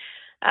decision.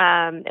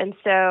 And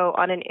so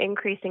on an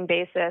increasing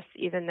basis,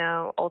 even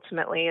though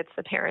ultimately it's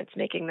the parents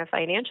making the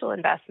financial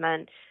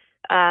investment,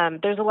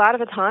 there's a lot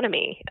of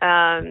autonomy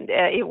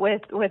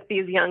with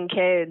these young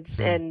kids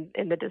in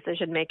the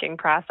decision-making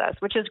process,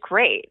 which is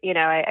great.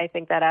 I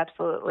think that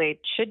absolutely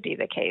should be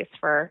the case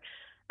for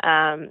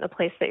a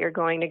place that you're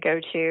going to go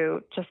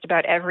to just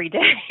about every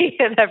day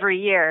of every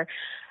year.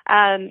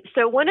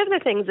 So one of the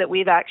things that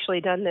we've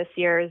actually done this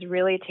year is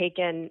really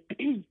taken,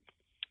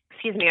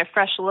 a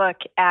fresh look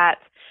at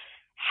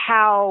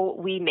how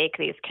we make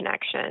these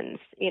connections.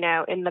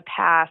 In the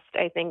past,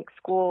 I think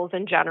schools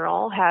in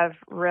general have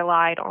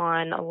relied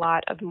on a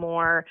lot of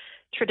more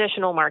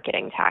traditional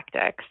marketing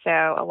tactics.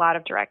 So a lot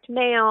of direct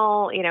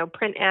mail,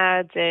 print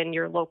ads in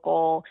your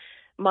local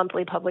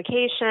monthly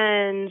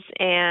publications.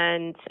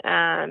 And,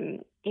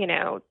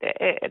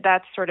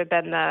 that's sort of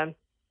been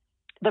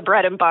the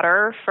bread and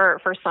butter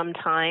for some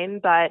time.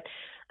 But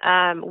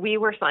we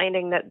were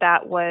finding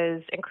that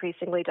was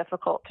increasingly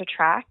difficult to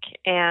track,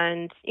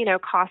 and,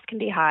 costs can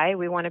be high.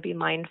 We want to be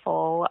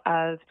mindful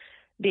of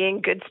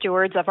being good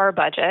stewards of our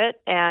budget.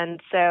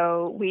 And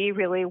so we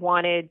really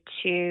wanted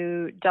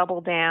to double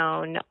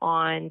down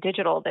on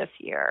digital this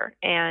year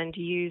and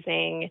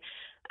using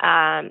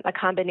a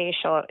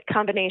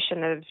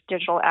combination of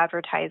digital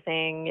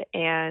advertising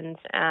and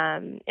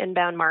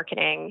inbound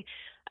marketing,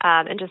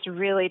 and just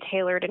really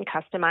tailored and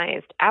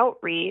customized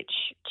outreach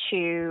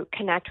to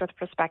connect with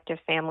prospective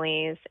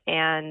families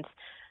and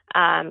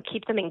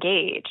keep them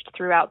engaged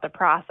throughout the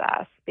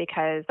process.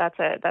 Because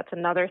that's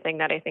another thing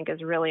that I think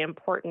is really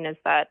important, is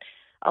that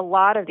a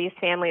lot of these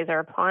families are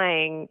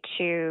applying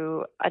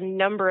to a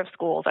number of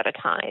schools at a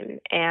time.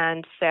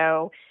 And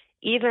so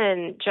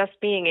even just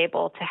being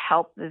able to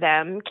help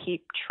them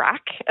keep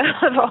track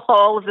of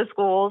all of the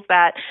schools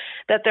that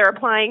they're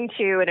applying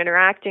to and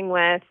interacting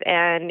with,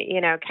 and,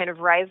 kind of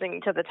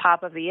rising to the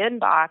top of the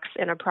inbox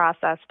in a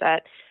process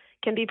that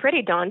can be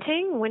pretty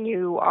daunting when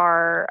you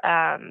are,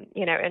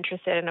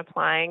 interested in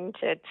applying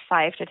to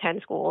 5 to 10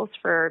 schools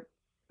for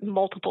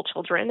multiple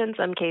children in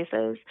some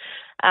cases,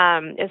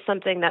 is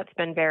something that's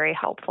been very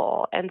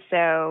helpful. And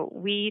so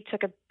we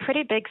took a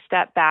pretty big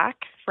step back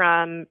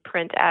from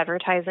print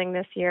advertising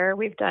this year.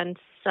 We've done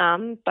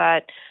some,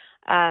 but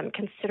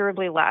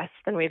considerably less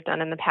than we've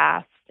done in the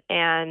past.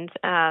 And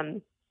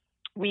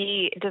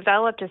we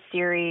developed a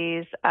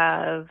series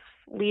of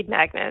lead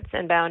magnets,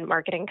 inbound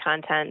marketing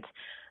content,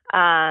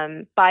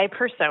 by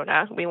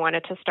persona. We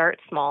wanted to start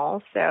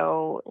small.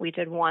 So we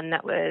did one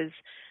that was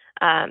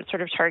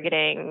sort of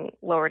targeting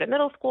lower to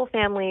middle school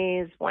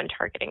families, one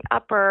targeting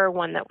upper,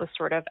 one that was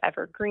sort of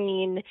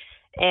evergreen.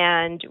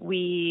 And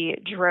we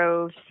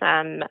drove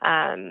some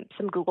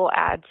Google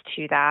ads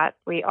to that.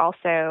 We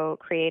also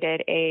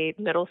created a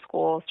middle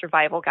school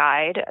survival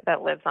guide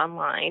that lives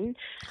online,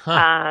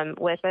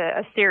 with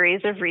a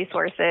series of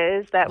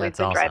resources that we've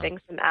been driving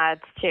some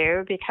ads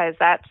to, because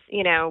that's,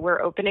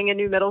 we're opening a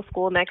new middle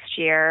school next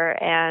year,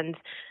 and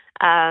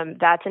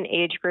that's an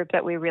age group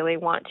that we really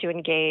want to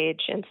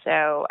engage. And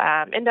so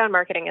inbound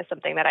marketing is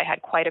something that I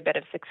had quite a bit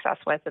of success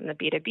with in the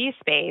B2B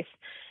space.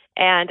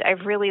 And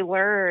I've really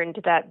learned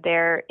that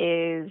there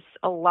is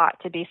a lot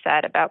to be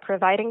said about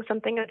providing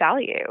something of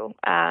value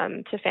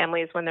to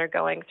families when they're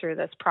going through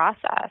this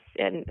process.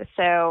 And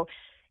so,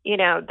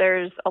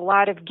 there's a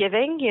lot of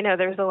giving,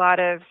 there's a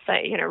lot of,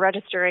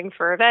 registering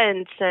for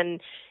events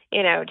and,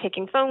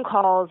 taking phone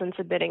calls and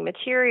submitting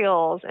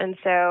materials. And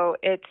so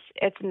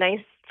it's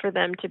nice for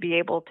them to be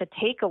able to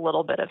take a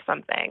little bit of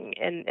something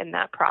in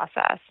that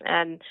process.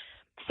 And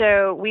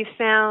so we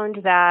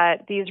found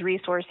that these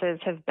resources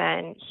have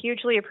been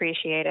hugely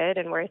appreciated,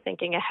 and we're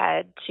thinking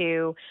ahead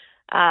to,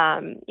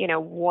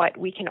 what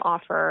we can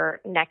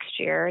offer next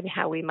year and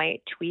how we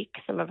might tweak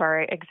some of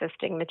our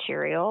existing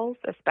materials,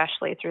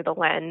 especially through the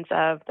lens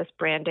of this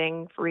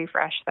branding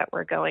refresh that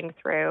we're going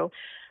through.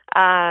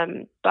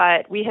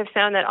 But we have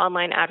found that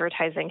online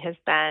advertising has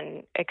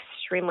been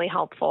extremely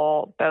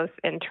helpful, both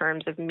in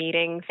terms of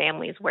meeting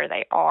families where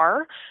they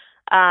are,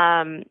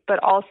 but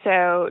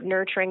also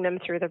nurturing them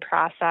through the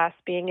process,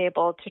 being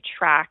able to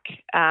track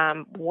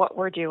what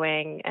we're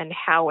doing and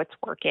how it's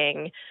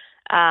working.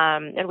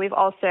 And we've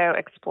also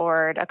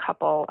explored a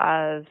couple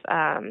of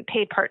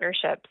paid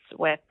partnerships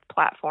with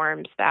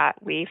platforms that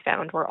we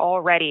found were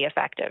already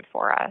effective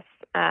for us.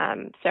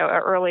 So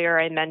earlier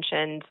I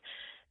mentioned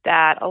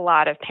that a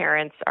lot of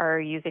parents are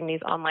using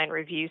these online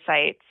review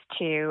sites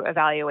to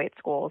evaluate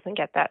schools and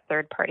get that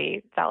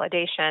third-party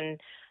validation.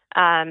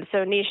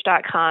 So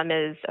niche.com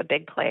is a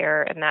big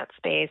player in that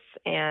space.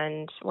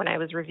 And when I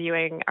was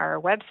reviewing our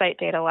website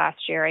data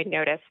last year, I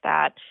noticed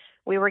that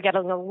we were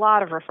getting a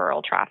lot of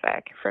referral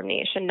traffic from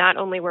Niche. And not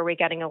only were we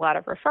getting a lot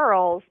of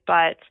referrals,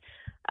 but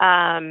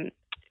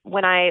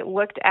when I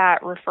looked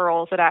at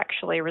referrals that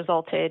actually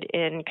resulted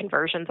in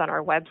conversions on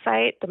our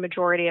website, the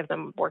majority of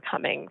them were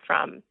coming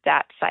from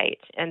that site.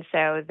 And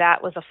so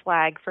that was a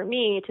flag for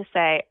me to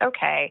say,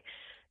 okay,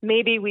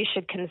 maybe we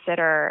should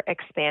consider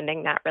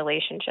expanding that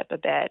relationship a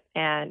bit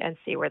and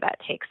see where that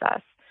takes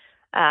us.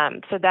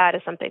 So that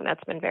is something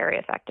that's been very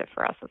effective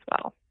for us as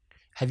well.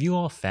 Have you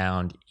all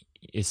found,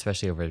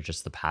 especially over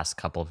just the past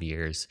couple of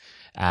years,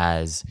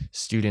 as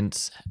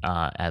students,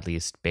 at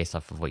least based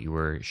off of what you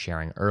were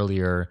sharing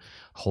earlier,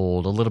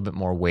 hold a little bit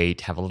more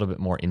weight, have a little bit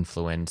more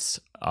influence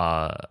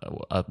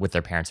with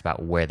their parents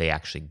about where they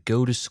actually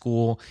go to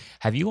school?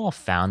 Have you all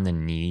found the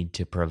need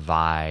to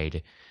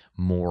provide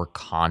more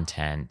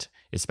content,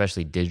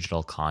 especially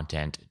digital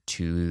content,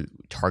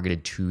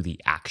 targeted to the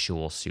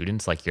actual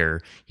students, like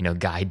your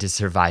guide to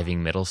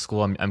surviving middle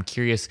school? I'm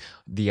curious,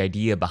 the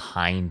idea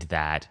behind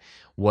that,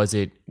 was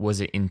it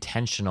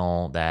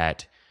intentional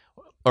that,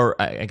 or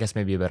I guess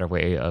maybe a better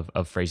way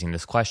of phrasing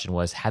this question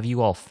was, have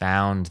you all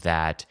found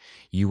that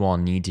you all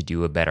need to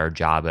do a better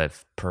job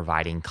of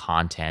providing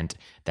content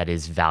that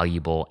is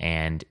valuable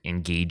and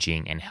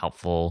engaging and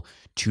helpful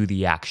to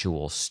the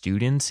actual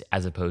students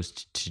as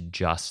opposed to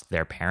just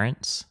their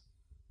parents?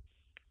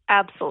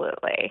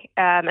 Absolutely.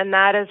 And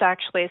that is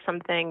actually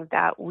something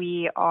that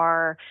we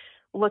are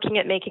looking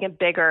at making a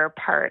bigger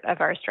part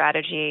of our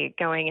strategy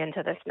going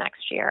into this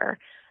next year.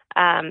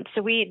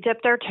 So we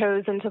dipped our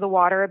toes into the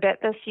water a bit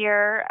this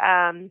year,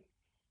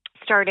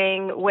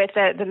 starting with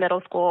the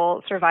middle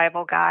school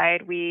survival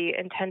guide. We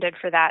intended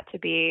for that to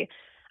be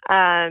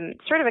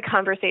sort of a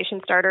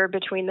conversation starter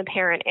between the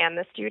parent and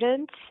the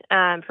student,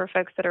 for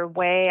folks that are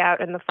way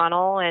out in the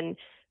funnel and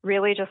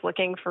really just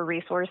looking for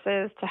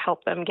resources to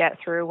help them get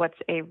through what's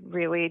a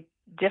really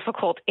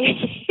difficult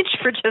age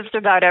for just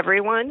about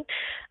everyone.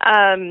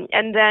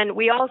 And then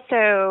we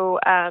also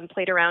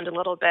played around a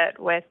little bit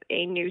with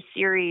a new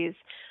series,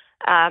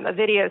 a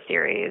video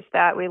series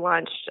that we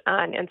launched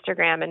on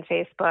Instagram and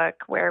Facebook,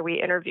 where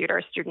we interviewed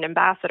our student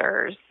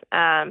ambassadors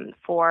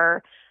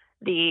for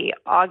the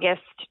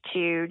August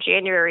to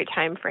January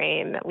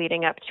timeframe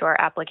leading up to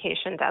our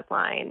application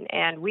deadline.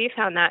 And we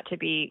found that to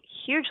be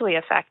hugely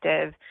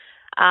effective,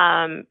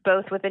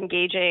 both with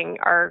engaging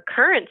our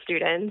current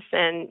students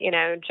and,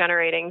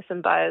 generating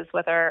some buzz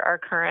with our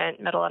current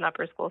middle and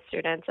upper school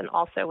students, and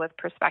also with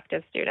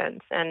prospective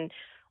students. And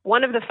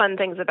one of the fun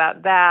things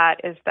about that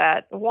is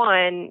that,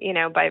 one,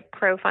 by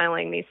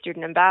profiling these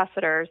student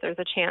ambassadors, there's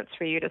a chance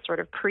for you to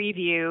sort of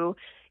preview,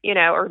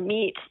 or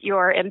meet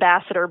your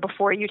ambassador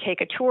before you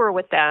take a tour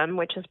with them,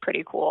 which is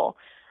pretty cool.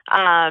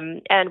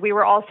 And we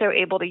were also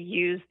able to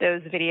use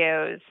those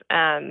videos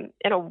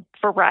in a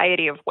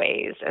variety of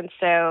ways. And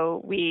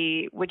so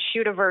we would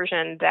shoot a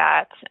version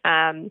that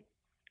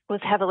was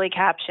heavily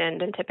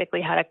captioned and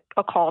typically had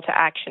a call to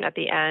action at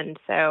the end.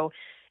 So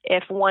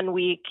if one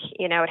week,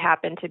 it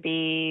happened to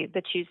be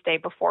the Tuesday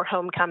before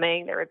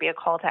homecoming, there would be a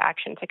call to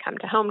action to come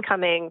to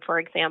homecoming, for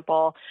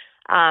example.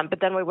 But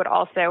then we would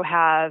also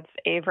have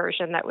a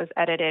version that was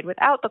edited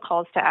without the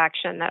calls to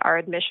action that our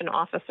admission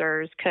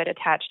officers could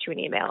attach to an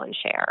email and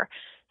share.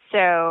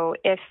 So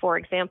if, for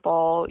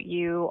example,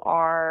 you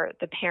are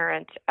the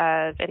parent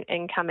of an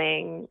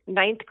incoming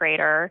ninth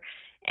grader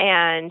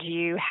and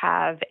you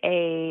have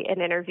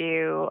an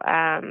interview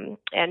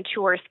and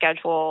tour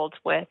scheduled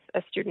with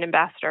a student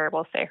ambassador,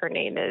 we'll say her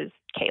name is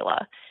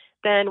Kayla,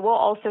 then we'll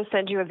also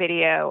send you a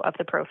video of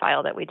the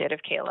profile that we did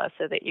of Kayla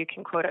so that you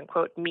can, quote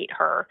unquote, meet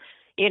her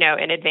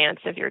in advance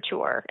of your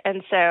tour.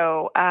 And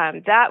so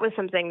that was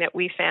something that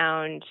we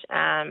found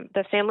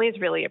the families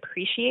really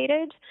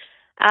appreciated.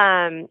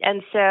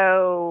 And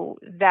so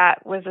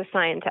that was a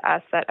sign to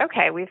us that,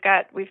 okay, we've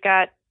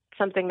got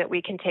something that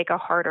we can take a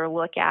harder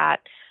look at,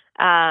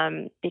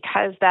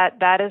 because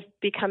that is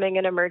becoming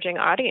an emerging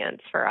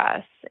audience for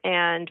us.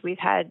 And we've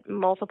had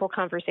multiple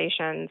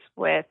conversations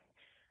with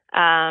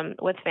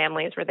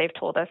families where they've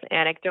told us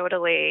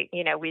anecdotally,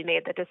 we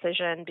made the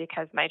decision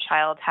because my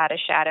child had a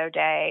shadow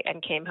day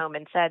and came home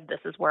and said, this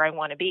is where I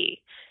want to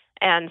be.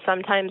 And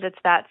sometimes it's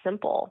that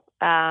simple.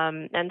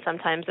 And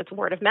sometimes it's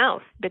word of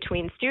mouth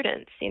between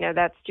students.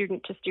 That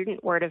student to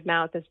student word of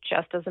mouth is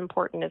just as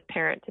important as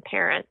parent to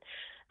parent.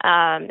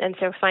 And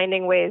so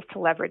finding ways to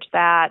leverage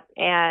that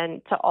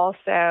and to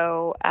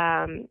also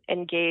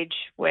engage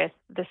with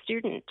the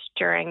student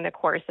during the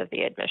course of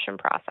the admission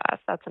process.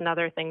 That's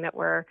another thing that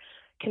we're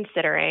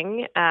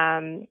considering.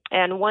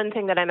 And one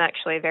thing that I'm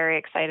actually very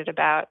excited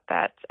about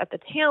that's at the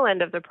tail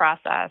end of the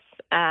process,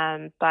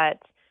 but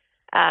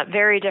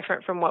very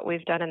different from what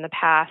we've done in the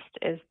past,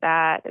 is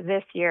that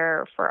this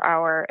year for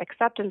our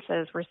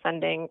acceptances, we're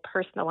sending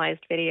personalized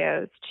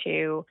videos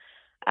to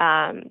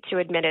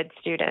admitted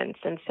students.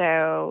 And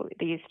so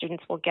these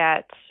students will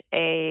get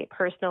a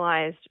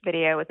personalized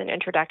video with an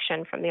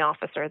introduction from the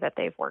officer that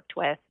they've worked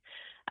with,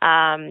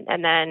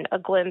 and then a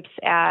glimpse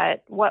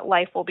at what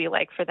life will be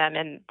like for them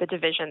in the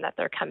division that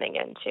they're coming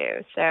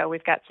into. So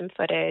we've got some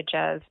footage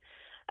of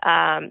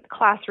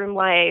classroom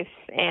life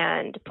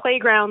and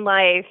playground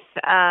life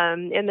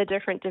in the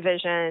different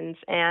divisions,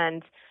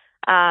 and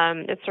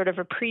it's sort of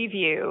a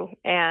preview,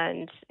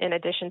 and in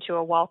addition to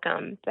a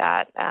welcome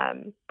that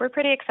we're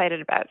pretty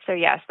excited about. So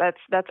yes,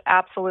 that's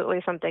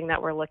absolutely something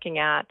that we're looking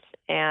at,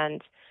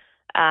 and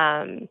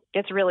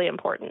it's really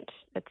important.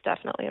 It's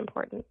definitely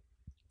important.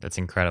 That's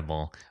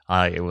incredible.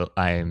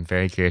 I'm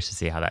very curious to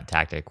see how that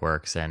tactic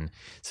works, and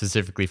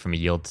specifically from a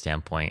yield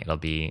standpoint, it'll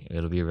be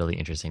really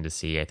interesting to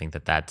see. I think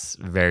that's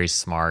very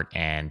smart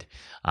and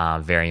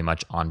very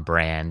much on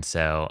brand.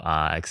 So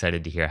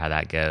excited to hear how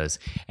that goes.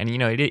 And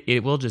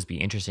it will just be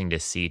interesting to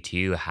see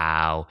too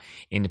how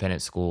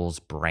independent schools'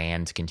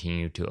 brands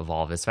continue to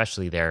evolve,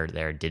 especially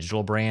their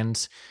digital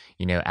brands.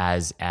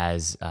 As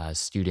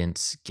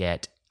students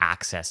get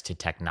access to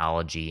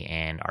technology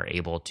and are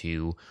able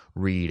to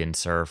read and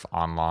surf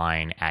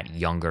online at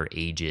younger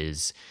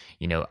ages,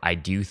 I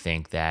do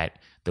think that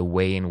the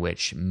way in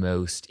which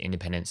most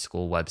independent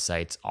school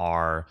websites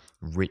are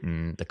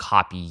written, the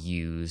copy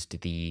used,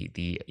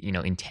 the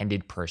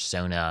intended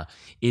persona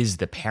is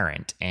the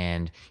parent.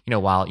 And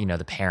while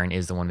the parent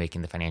is the one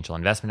making the financial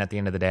investment at the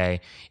end of the day,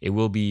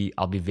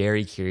 I'll be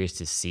very curious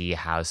to see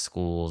how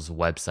schools,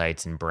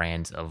 websites, and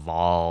brands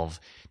evolve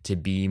to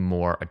be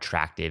more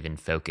attractive and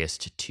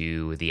focused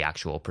to the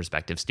actual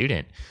prospective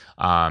student.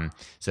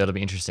 So it'll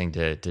be interesting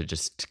to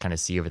just kind of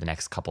see over the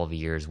next couple of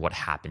years what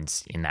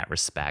happens in that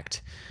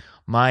respect.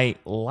 My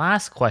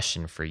last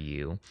question for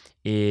you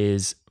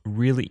is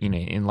really,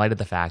 in light of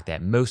the fact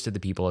that most of the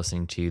people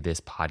listening to this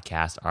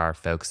podcast are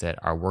folks that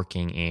are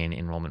working in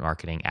enrollment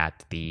marketing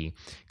at the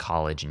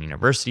college and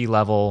university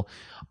level,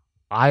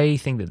 I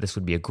think that this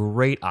would be a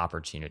great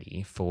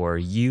opportunity for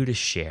you to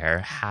share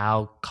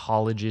how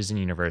colleges and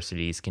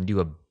universities can do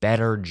a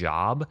better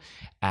job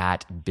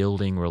at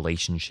building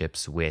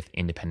relationships with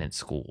independent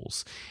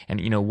schools.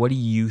 And, what do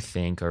you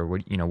think, or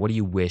what do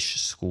you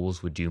wish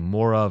schools would do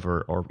more of,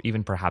 or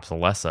even perhaps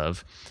less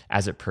of,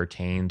 as it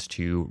pertains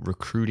to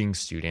recruiting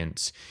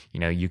students?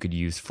 You could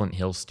use Flint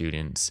Hill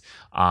students.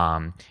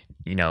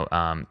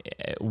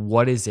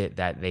 What is it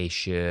that they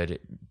should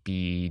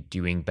be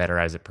doing better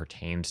as it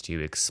pertains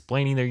to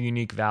explaining their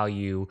unique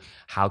value?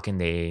 How can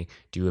they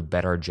do a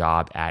better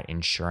job at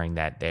ensuring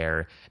that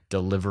they're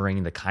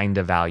delivering the kind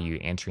of value,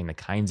 answering the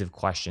kinds of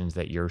questions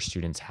that your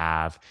students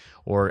have?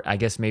 Or I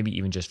guess maybe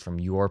even just from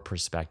your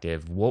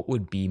perspective, what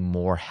would be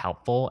more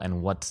helpful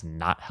and what's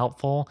not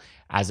helpful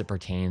as it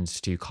pertains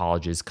to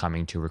colleges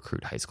coming to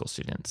recruit high school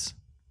students?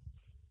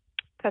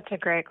 That's a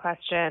great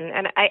question.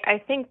 And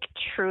I think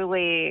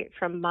truly,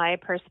 from my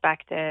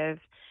perspective,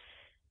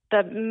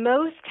 the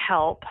most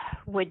help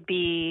would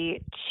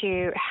be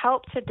to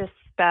help to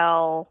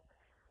dispel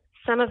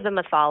some of the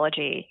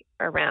mythology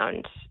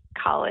around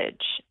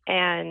college.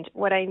 And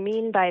what I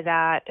mean by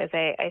that is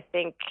I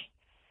think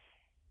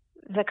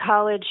the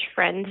college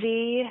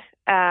frenzy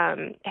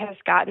has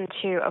gotten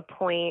to a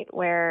point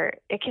where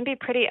it can be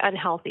pretty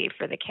unhealthy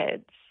for the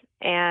kids.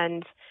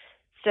 And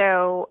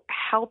so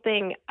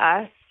helping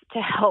us to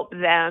help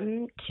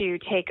them to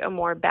take a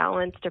more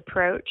balanced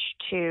approach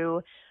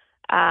to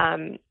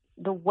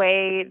the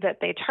way that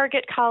they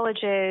target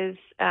colleges,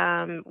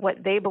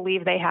 what they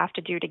believe they have to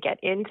do to get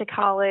into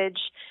college,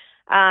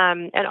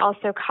 and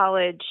also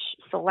college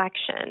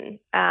selection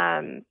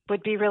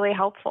would be really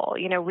helpful.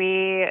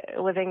 We,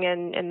 living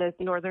in the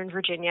Northern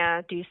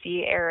Virginia,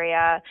 DC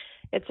area,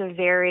 it's a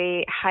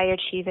very high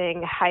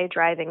achieving, high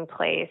driving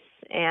place.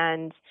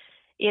 And,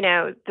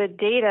 the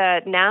data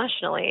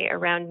nationally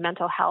around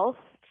mental health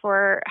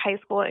for high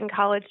school and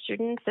college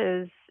students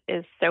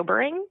is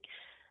sobering.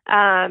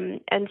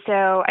 And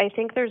so I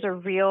think there's a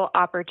real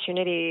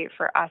opportunity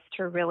for us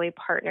to really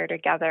partner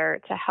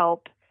together to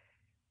help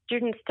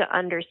students to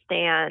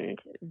understand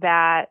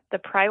that the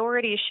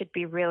priority should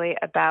be really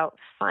about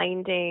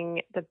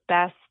finding the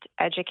best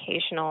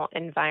educational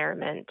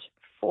environment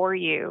for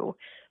you,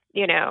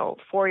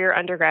 for your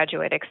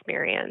undergraduate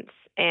experience,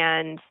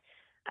 and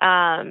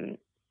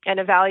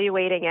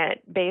evaluating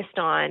it based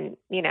on,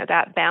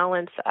 that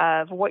balance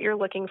of what you're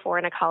looking for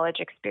in a college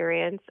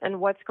experience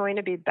and what's going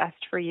to be best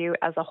for you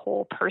as a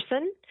whole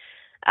person,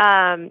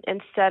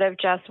 instead of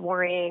just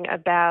worrying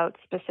about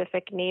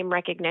specific name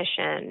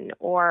recognition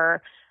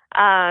or,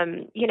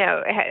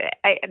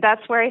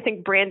 that's where I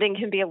think branding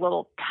can be a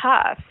little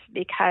tough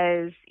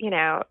because,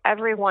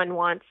 everyone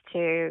wants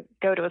to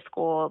go to a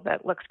school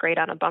that looks great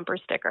on a bumper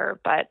sticker,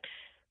 but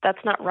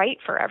that's not right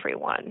for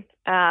everyone.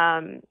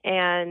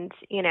 And,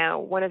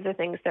 one of the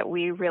things that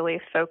we really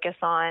focus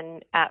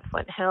on at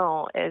Flint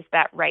Hill is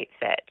that right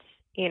fit.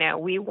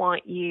 We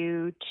want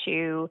you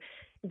to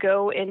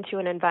go into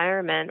an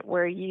environment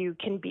where you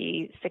can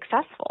be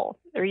successful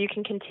or you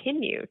can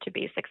continue to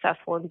be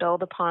successful and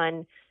build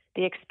upon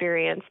the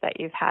experience that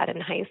you've had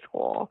in high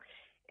school.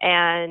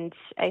 And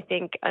I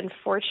think,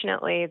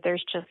 unfortunately,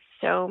 there's just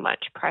so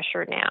much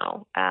pressure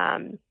now.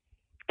 And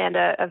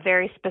a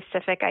very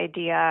specific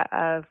idea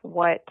of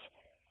what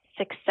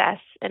success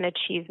and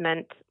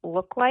achievement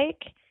look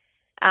like,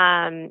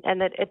 and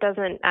that it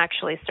doesn't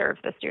actually serve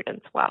the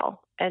students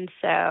well. And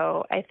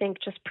so I think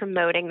just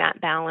promoting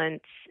that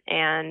balance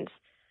and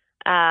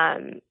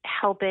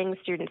helping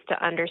students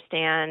to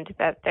understand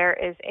that there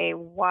is a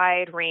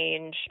wide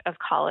range of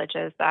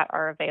colleges that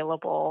are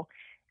available.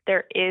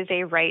 There is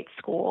a right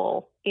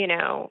school,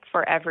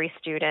 for every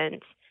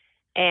student,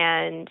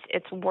 and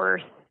it's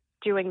worth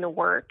doing the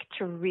work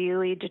to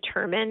really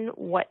determine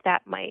what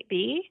that might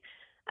be,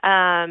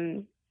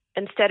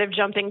 instead of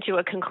jumping to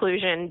a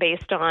conclusion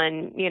based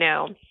on,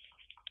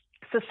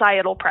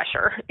 societal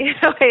pressure.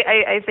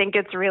 I think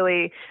it's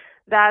really,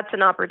 that's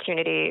an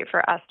opportunity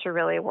for us to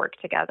really work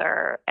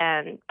together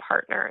and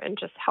partner and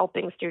just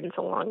helping students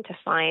along to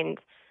find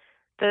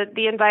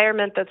the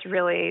environment that's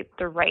really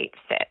the right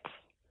fit.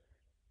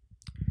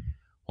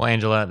 Well,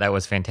 Angela, that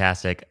was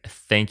fantastic.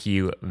 Thank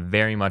you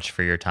very much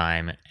for your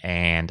time,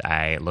 and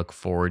I look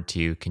forward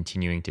to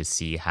continuing to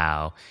see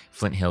how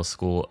Flint Hill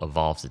School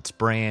evolves its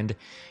brand.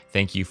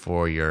 Thank you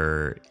for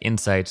your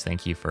insights.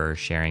 Thank you for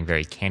sharing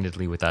very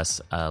candidly with us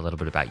a little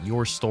bit about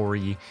your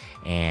story,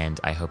 and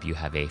I hope you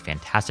have a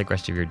fantastic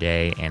rest of your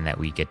day and that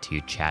we get to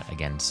chat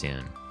again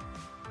soon.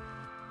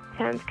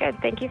 Sounds good.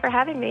 Thank you for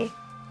having me.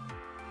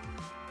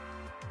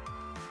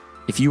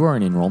 If you are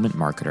an enrollment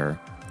marketer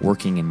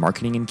working in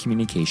marketing and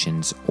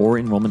communications or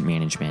enrollment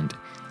management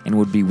and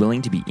would be willing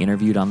to be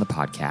interviewed on the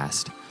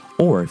podcast,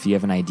 or if you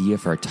have an idea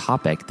for a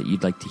topic that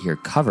you'd like to hear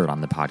covered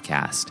on the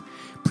podcast,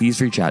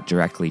 please reach out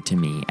directly to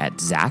me at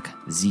Zach,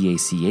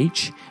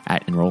 Z-A-C-H,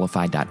 at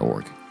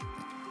Enrollify.org.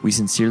 We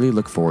sincerely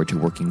look forward to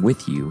working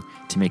with you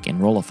to make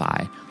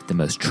Enrollify the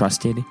most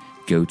trusted,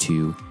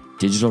 go-to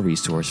digital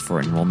resource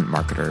for enrollment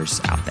marketers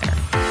out there.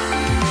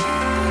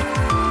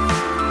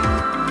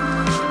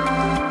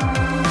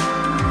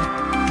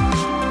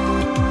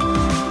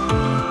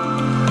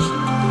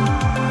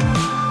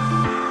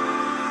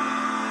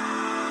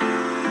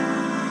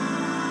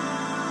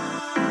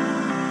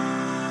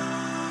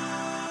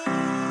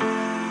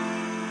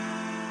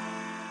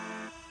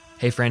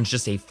 Hey friends,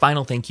 just a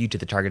final thank you to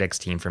the TargetX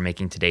team for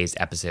making today's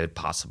episode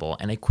possible,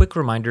 and a quick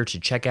reminder to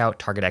check out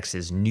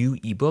TargetX's new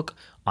ebook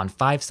on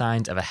 5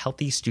 signs of a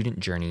healthy student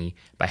journey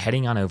by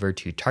heading on over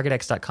to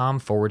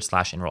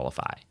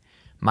targetx.com/Enrollify.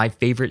 My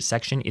favorite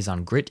section is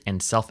on grit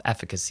and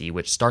self-efficacy,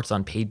 which starts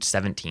on page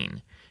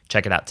 17.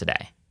 Check it out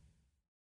today.